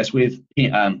good success with.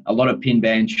 A lot of pin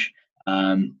bench,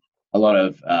 a lot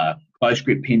of close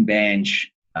grip pin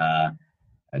bench, a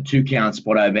 2 count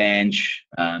spotto bench.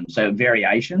 So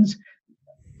variations.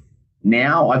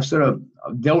 Now I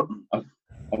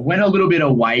went a little bit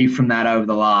away from that over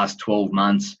the last 12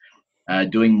 months.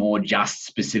 Doing more just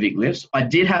specific lifts. I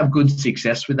did have good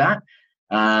success with that.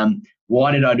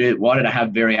 Why did I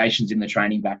have variations in the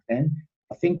training back then?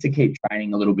 I think to keep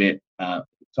training a little bit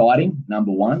exciting,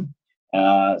 number one.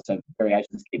 So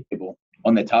variations keep people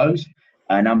on their toes.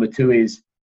 Number two is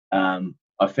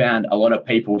I found a lot of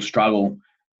people struggle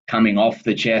coming off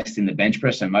the chest in the bench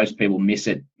press. So most people miss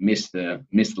the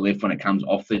lift when it comes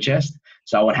off the chest.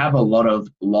 So I would have a lot of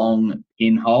long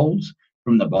pin holds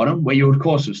from the bottom, where you would, of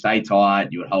course, stay tight.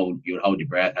 You would hold your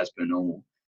breath as per normal,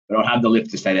 but I'd have the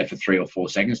lift to stay there for 3 or 4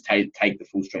 seconds. Take the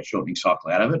full stretch shortening cycle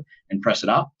out of it and press it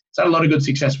up. So I had a lot of good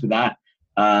success with that.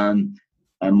 And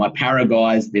my para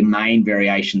guys, the main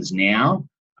variations now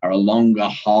are a longer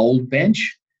hold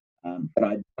bench, but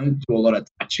I don't do a lot of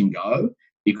touch and go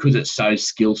because it's so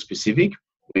skill specific,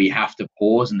 where you have to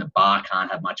pause and the bar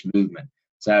can't have much movement.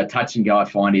 So touch and go, I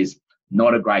find, is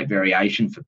not a great variation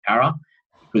for para,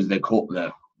 because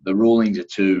the rulings are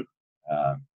too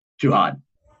hard.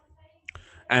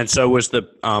 And so was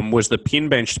the pin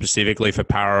bench specifically for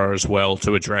para as well,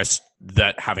 to address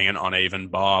that having an uneven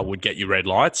bar would get you red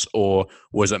lights, or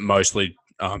was it mostly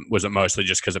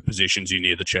just because it positions you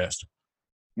near the chest?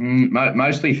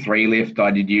 Mostly three lift I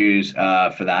did use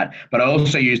for that, but I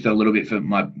also used it a little bit for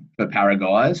para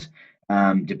guys,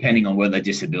 depending on where the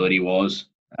disability was.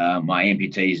 My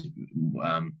amputees.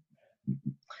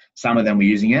 Some of them were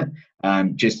using it,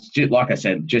 just like I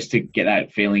said, just to get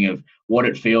that feeling of what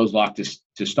it feels like to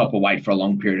stop a weight for a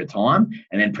long period of time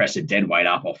and then press a dead weight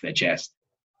up off their chest.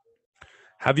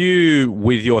 Have you,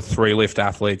 with your three lift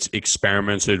athletes,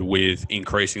 experimented with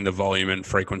increasing the volume and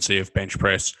frequency of bench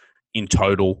press in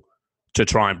total to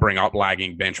try and bring up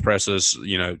lagging bench presses,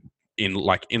 in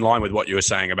line with what you were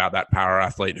saying about that para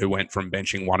athlete who went from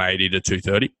benching 180 to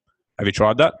 230? Have you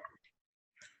tried that?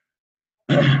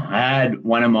 I had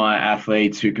one of my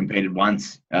athletes who competed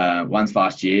once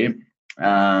last year,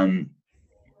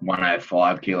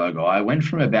 105 kilo guy, went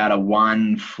from about a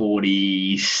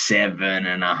 147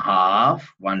 and a half,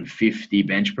 150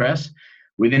 bench press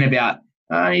within about,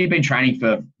 he'd been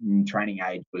training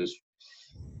age was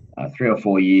 3 or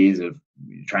 4 years of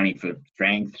training for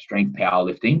strength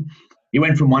powerlifting. He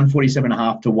went from 147 and a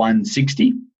half to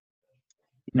 160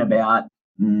 in about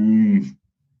 10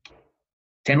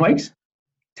 weeks.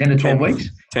 10 to 12 weeks.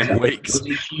 10 weeks. It was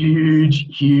a huge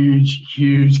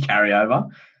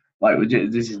carryover. Like,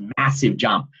 this is massive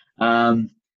jump.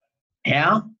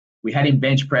 How? We had him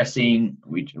bench pressing,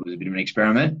 which was a bit of an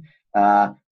experiment,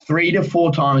 3 to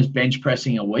 4 times bench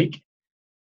pressing a week.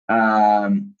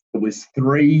 It was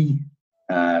 3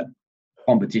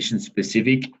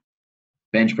 competition-specific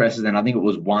bench presses, and I think it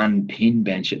was 1 pin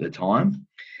bench at the time.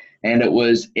 And it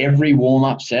was every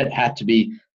warm-up set had to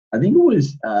be, I think it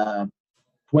was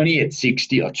 20 at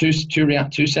 60, or two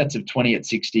sets of 20 at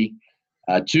 60,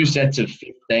 2 sets of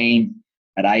 15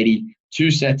 at 80,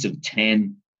 2 sets of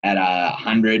 10 at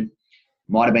 100,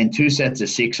 might have been 2 sets of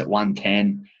 6 at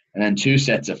 110, and then 2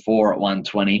 sets of 4 at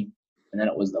 120, and then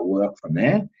it was the work from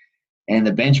there. And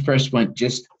the bench press went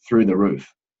just through the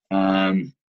roof,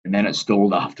 and then it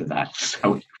stalled after that.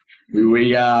 So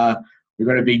we got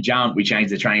a big jump. We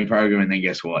changed the training program, and then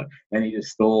guess what? Then he just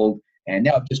stalled, and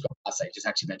now I've just got past 8, just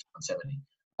actually bench 170.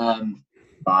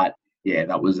 But Yeah,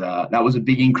 that was a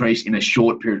big increase in a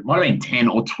short period. It might have been 10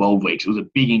 or 12 weeks. It was a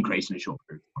big increase in a short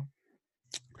period.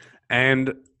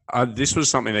 And this was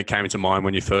something that came to mind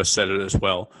when you first said it as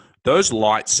well. Those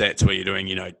light sets where you're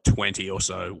doing, 20 or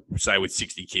so, say with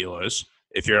 60 kilos,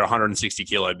 if you're a 160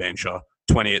 kilo bencher,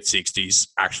 20 at 60 is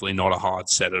actually not a hard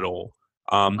set at all.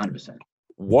 100%.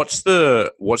 What's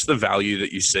the value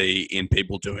that you see in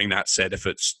people doing that set if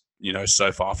it's,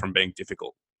 so far from being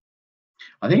difficult?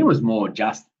 I think it was more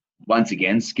just, once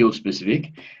again, skill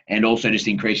specific, and also just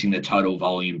increasing the total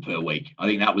volume per week. I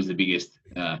think that was the biggest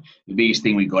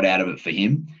thing we got out of it for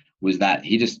him, was that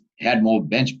he just had more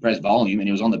bench press volume, and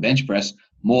he was on the bench press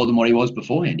more than what he was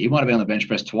beforehand. He might have been on the bench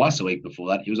press twice a week before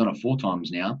that. He was on it 4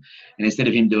 times now. And instead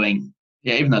of him doing,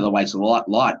 even though the weight's light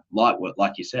work,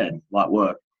 like you said, light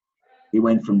work, he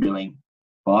went from doing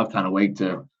 5 ton a week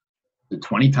to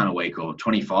 20 ton a week or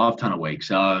 25 ton a week.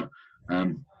 So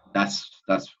that's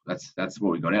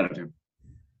what we got out of him.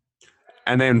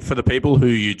 And then for the people who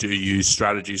you do use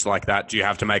strategies like that, do you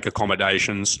have to make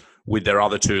accommodations with their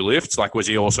other 2 lifts? Like, was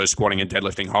he also squatting and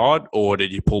deadlifting hard, or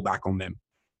did you pull back on them?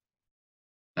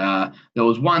 There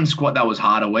was one squat that was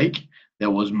hard a week.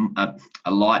 There was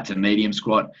a light to medium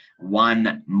squat,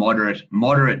 one moderate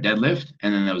deadlift,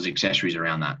 and then there was accessories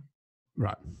around that.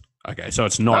 Right. Okay. So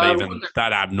it's not even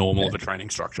that abnormal of a training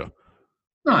structure.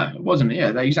 No, it wasn't.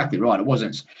 Yeah, they're exactly right. It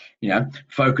wasn't,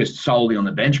 focused solely on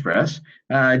the bench press.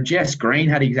 Jess Green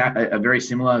had a very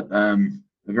similar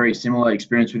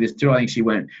experience with this too. I think she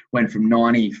went from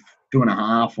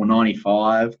 92.5 or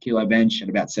 95 kilo bench at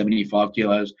about 75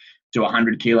 kilos to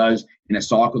 100 kilos in a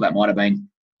cycle that might have been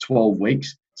 12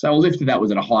 weeks. So a lifter that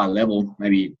was at a high level,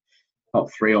 maybe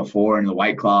top 3 or 4 in the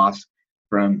weight class,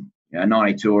 from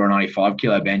 92 or 95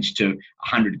 kilo bench to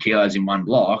 100 kilos in one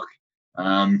block.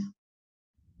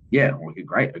 Yeah, like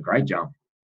a great jump.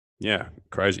 Yeah,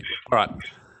 crazy. All right.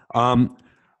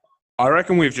 I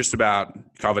reckon we've just about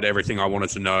covered everything I wanted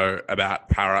to know about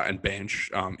para and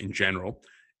bench in general.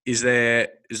 Is there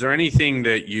anything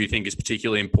that you think is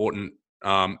particularly important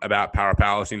about para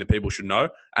powerlifting that people should know?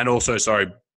 And also,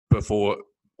 before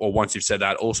or once you've said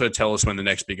that, also tell us when the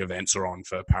next big events are on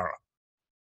for para.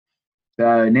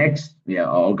 So next,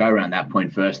 I'll go around that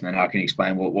point first, and then I can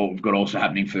explain what we've got also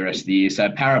happening for the rest of the year. So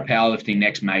para powerlifting,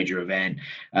 next major event,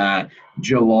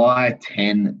 July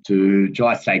 10 to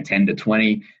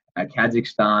 20,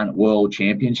 Kazakhstan World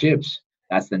Championships.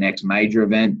 That's the next major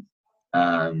event.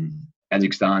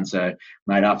 Kazakhstan. So,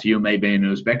 mate, after you and me being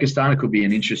in Uzbekistan, it could be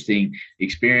an interesting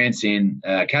experience in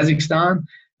Kazakhstan.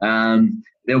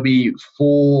 There'll be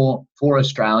four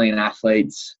Australian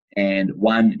athletes and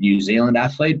 1 New Zealand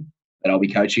athlete that I'll be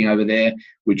coaching over there,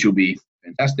 which will be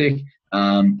fantastic.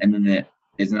 And then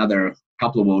there's another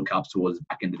couple of World Cups towards the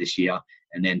back end of this year,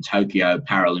 and then Tokyo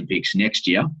Paralympics next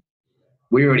year.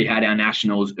 We already had our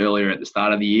nationals earlier at the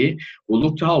start of the year. We'll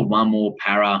look to hold one more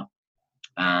para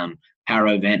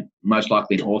event, most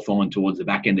likely in Hawthorn towards the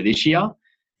back end of this year.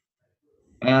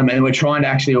 And we're trying to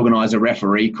actually organise a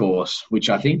referee course, which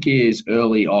I think is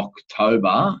early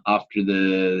October after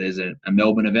there's a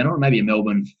Melbourne event, or maybe a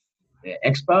Melbourne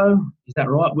Expo. Is that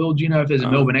right, Will? Do you know if there's a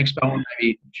Melbourne Expo on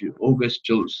maybe August,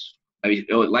 maybe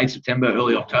late September,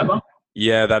 early October?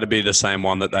 Yeah, that'd be the same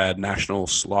one that they had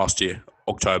nationals last year,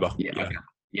 October. Yeah. Okay.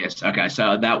 Yes. Okay.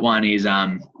 So that one is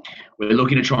we're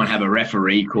looking to try and have a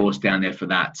referee course down there for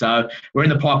that. So we're in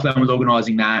the pipeline with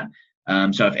organising that.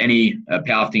 So if any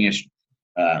powerlifting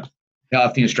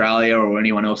Australia or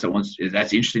anyone else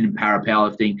that's interested in para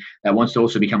powerlifting that wants to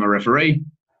also become a referee,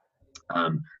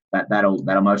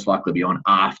 that'll most likely be on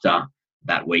after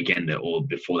that weekend or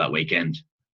before that weekend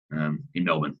in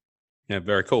Melbourne. Yeah,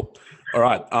 very cool. All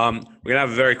right. We're going to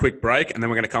have a very quick break, and then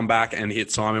we're going to come back and hit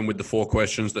Simon with the 4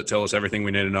 questions that tell us everything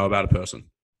we need to know about a person.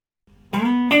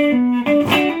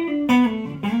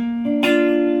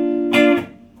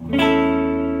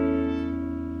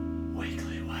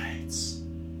 Weekly Weights.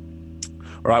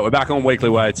 All right, we're back on Weekly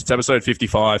Weights. It's episode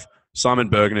 55. Simon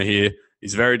Bergner here.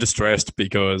 He's very distressed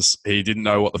because he didn't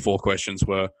know what the 4 questions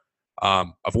were.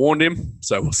 I've warned him,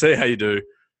 so we'll see how you do.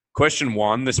 Question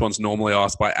 1, this one's normally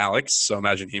asked by Alex, so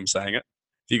imagine him saying it.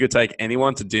 If you could take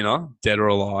anyone to dinner, dead or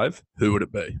alive, who would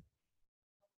it be?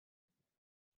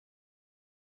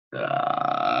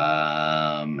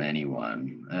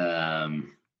 Anyone.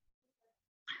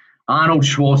 Arnold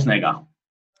Schwarzenegger.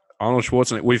 Arnold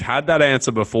Schwarzenegger. We've had that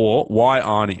answer before. Why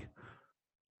Arnie?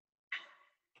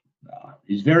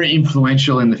 He's very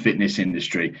influential in the fitness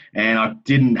industry, and I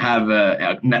didn't have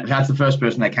that's the first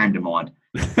person that came to mind.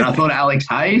 And I thought Alex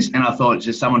Hayes, and I thought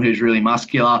just someone who's really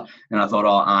muscular, and I thought,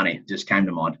 Arnie just came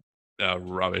to mind.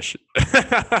 Rubbish.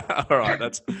 All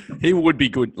right, he would be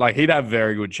good. Like he'd have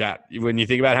very good chat when you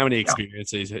think about how many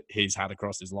experiences he's had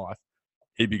across his life.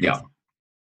 He'd be good. Yeah.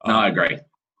 No, I agree.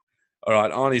 All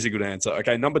right, Arnie's a good answer.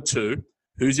 Okay, number 2.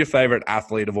 Who's your favorite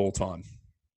athlete of all time?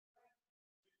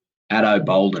 Addo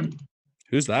Bolden.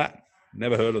 Who's that?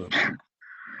 Never heard of them.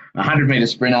 100-meter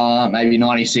sprinter, maybe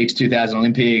 96, 2000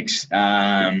 Olympics.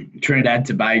 Trinidad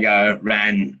Tobago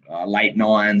ran late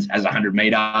 9s as a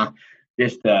 100-meter.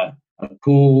 Just a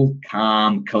cool,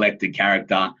 calm, collected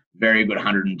character. Very good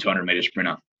 100 and 200-meter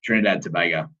sprinter. Trinidad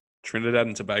Tobago. Trinidad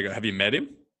and Tobago. Have you met him?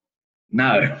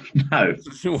 No.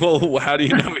 Well, how do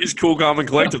you know he's cool, calm, and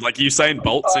collected? Like Usain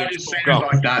Bolt seems cool,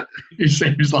 like that. He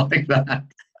seems like that.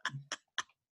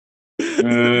 So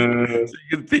you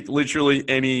can pick literally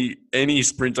any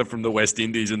sprinter from the West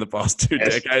Indies in the past 2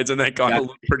 decades, and that kind of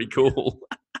looked pretty cool.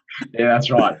 Yeah,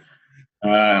 that's right.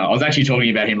 I was actually talking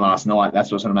about him last night. That's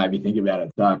what sort of made me think about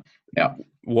it. So, yeah.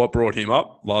 What brought him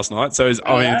up last night? So, it's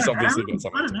obviously got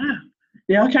something. I don't know.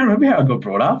 Yeah, I can't remember how it got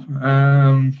brought up.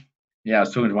 Yeah, I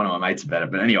was talking to one of my mates about it.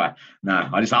 But anyway, no,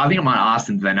 I think I might ask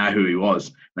them, do they know who he was?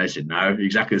 And they said, no,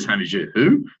 exactly the same as you.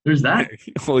 Who? Who's that?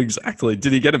 Well, exactly.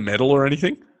 Did he get a medal or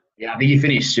anything? Yeah, I think he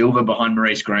finished silver behind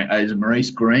Maurice Green. Is it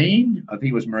Maurice Green? I think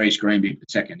it was Maurice Green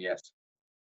second, yes.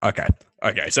 Okay.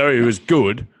 So he was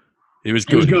good. He was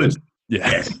good. Yeah.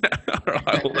 Yes. All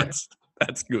right, well, that's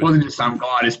good. It wasn't just some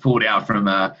guy just pulled out from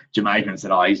Jamaica and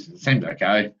said, he seemed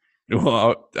okay.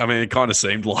 Well, I mean, it kind of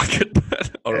seemed like it,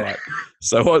 but all right.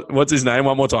 So what's his name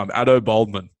one more time? Addo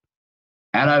Boldman.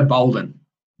 Addo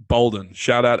Bolden.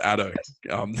 Shout out Addo.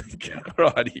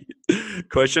 Righty.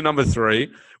 Question number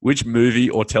 3. Which movie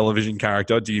or television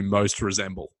character do you most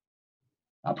resemble?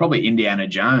 Probably Indiana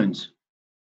Jones.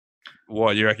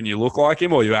 What, you reckon you look like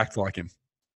him or you act like him?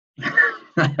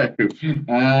 No,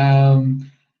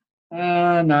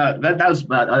 that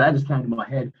just came to my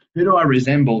head. Who do I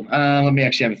resemble? Let me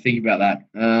actually have a think about that.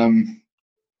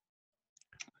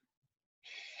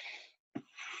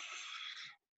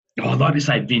 I'd like to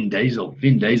say Vin Diesel.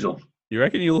 You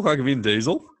reckon you look like Vin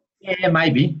Diesel? Yeah,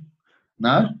 maybe.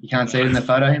 No, you can't see it in the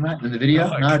photo here, mate. In the video.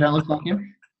 No, I don't look like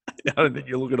him. I don't think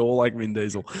you look at all like Vin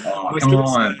Diesel. Oh, come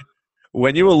on.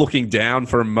 When you were looking down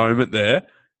for a moment there,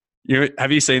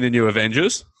 have you seen the new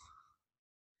Avengers?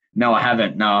 No, I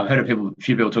haven't. No, I've heard a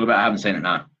few people talk about it. I haven't seen it,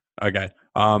 no. Okay.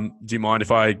 Do you mind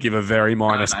if I give a very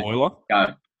minor spoiler?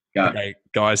 Go. Okay,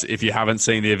 guys, if you haven't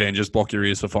seen the Avengers, block your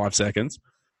ears for 5 seconds.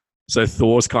 So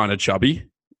Thor's kind of chubby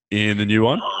in the new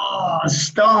one. Oh,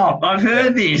 stop. I've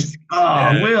heard this. Oh,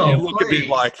 yeah, Will, you look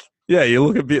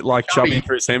a bit like chubby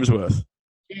Chris Hemsworth.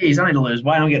 Jeez, I need to lose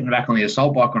weight. I'm getting back on the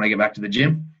assault bike when I get back to the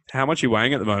gym. How much are you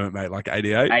weighing at the moment, mate? Like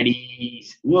 88? 80.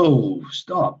 Whoa,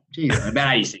 stop. Jeez,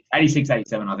 about 86. 86,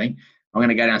 87, I think. I'm going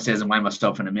to go downstairs and weigh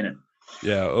myself in a minute.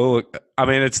 Yeah. Oh, I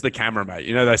mean, it's the camera, mate.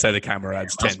 You know, they say the camera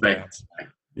adds 10 pounds.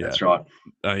 Yeah. That's right.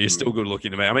 You're still good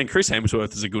looking to me. I mean, Chris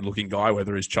Hemsworth is a good looking guy,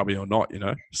 whether he's chubby or not, you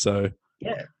know? So.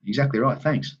 Yeah, exactly right.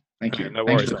 Thank you. No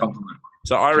Thanks worries, for the compliment.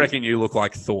 So I reckon you look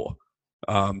like Thor.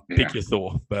 Pick your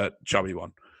Thor, but chubby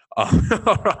one. All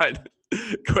right.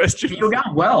 Question. You were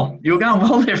going well.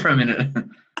 There for a minute.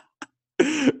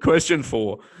 Question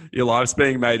 4. Your life's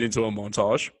being made into a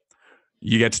montage.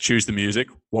 You get to choose the music.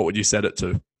 What would you set it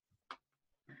to?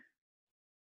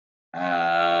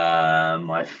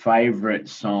 My favorite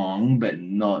song, but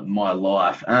not my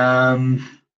life.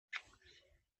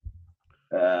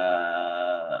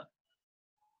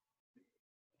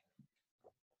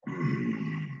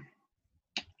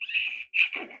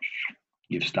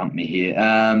 You've stumped me here.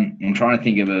 I'm trying to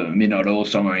think of a Midnight Oil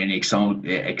song or an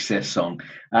Excess song.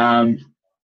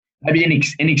 Maybe an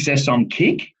INXS song,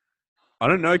 Kick? I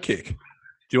don't know Kick.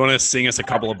 Do you want to sing us a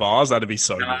couple of bars? That'd be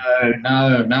so good.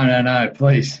 No,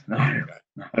 please. No.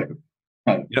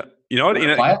 Yeah. You know what? Do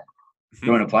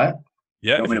you want to play it?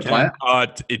 Yeah. You want me to play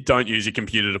it? Don't use your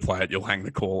computer to play it. You'll hang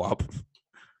the call up.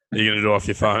 Are you going to do it off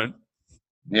your phone?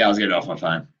 Yeah, I was getting it off my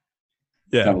phone.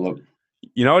 Yeah. Let's have a look.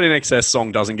 You know what INXS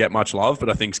song doesn't get much love, but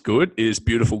I think's good, is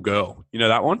Beautiful Girl. You know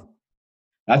that one?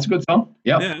 That's a good song.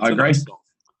 Yep, Yeah, I agree. nice song.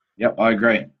 Yep, I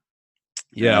agree.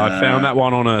 Yeah, I found that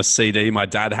one on a CD my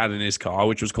dad had in his car,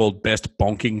 which was called Best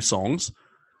Bonking Songs.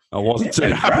 I wasn't too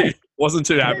happy. Wasn't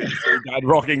too happy to see Dad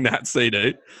rocking that CD.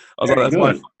 I was like, that's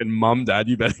my fucking mum, Dad.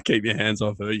 You better keep your hands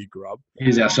off her, you grub.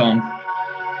 Here's our song.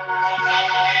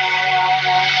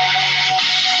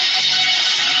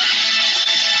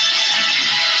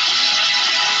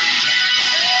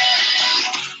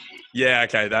 Yeah,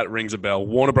 okay, that rings a bell.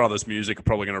 Warner Brothers Music are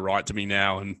probably going to write to me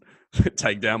now and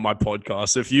take down my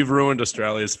podcast. If you've ruined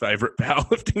Australia's favourite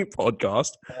powerlifting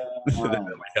podcast, then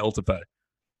hell to pay.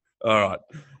 All right.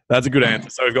 That's a good answer.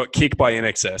 So we've got kick by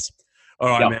NXS. All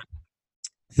right, Yep. man.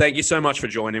 Thank you so much for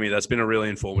joining me. That's been a really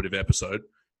informative episode.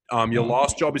 Your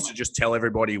last job is to just tell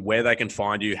everybody where they can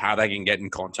find you, how they can get in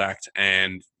contact,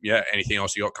 and anything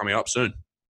else you got coming up soon.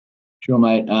 Sure,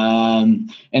 mate.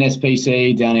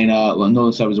 NSPC down in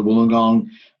northern suburbs of Wollongong.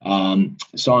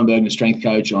 Simon Bergner, strength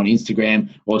coach on Instagram,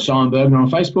 or Simon Bergner on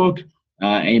Facebook.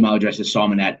 Email address is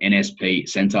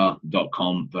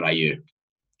simon@nspcentre.com.au.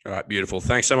 All right, beautiful.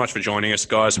 Thanks so much for joining us,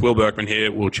 guys. Will Berkman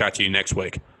here. We'll chat to you next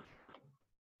week.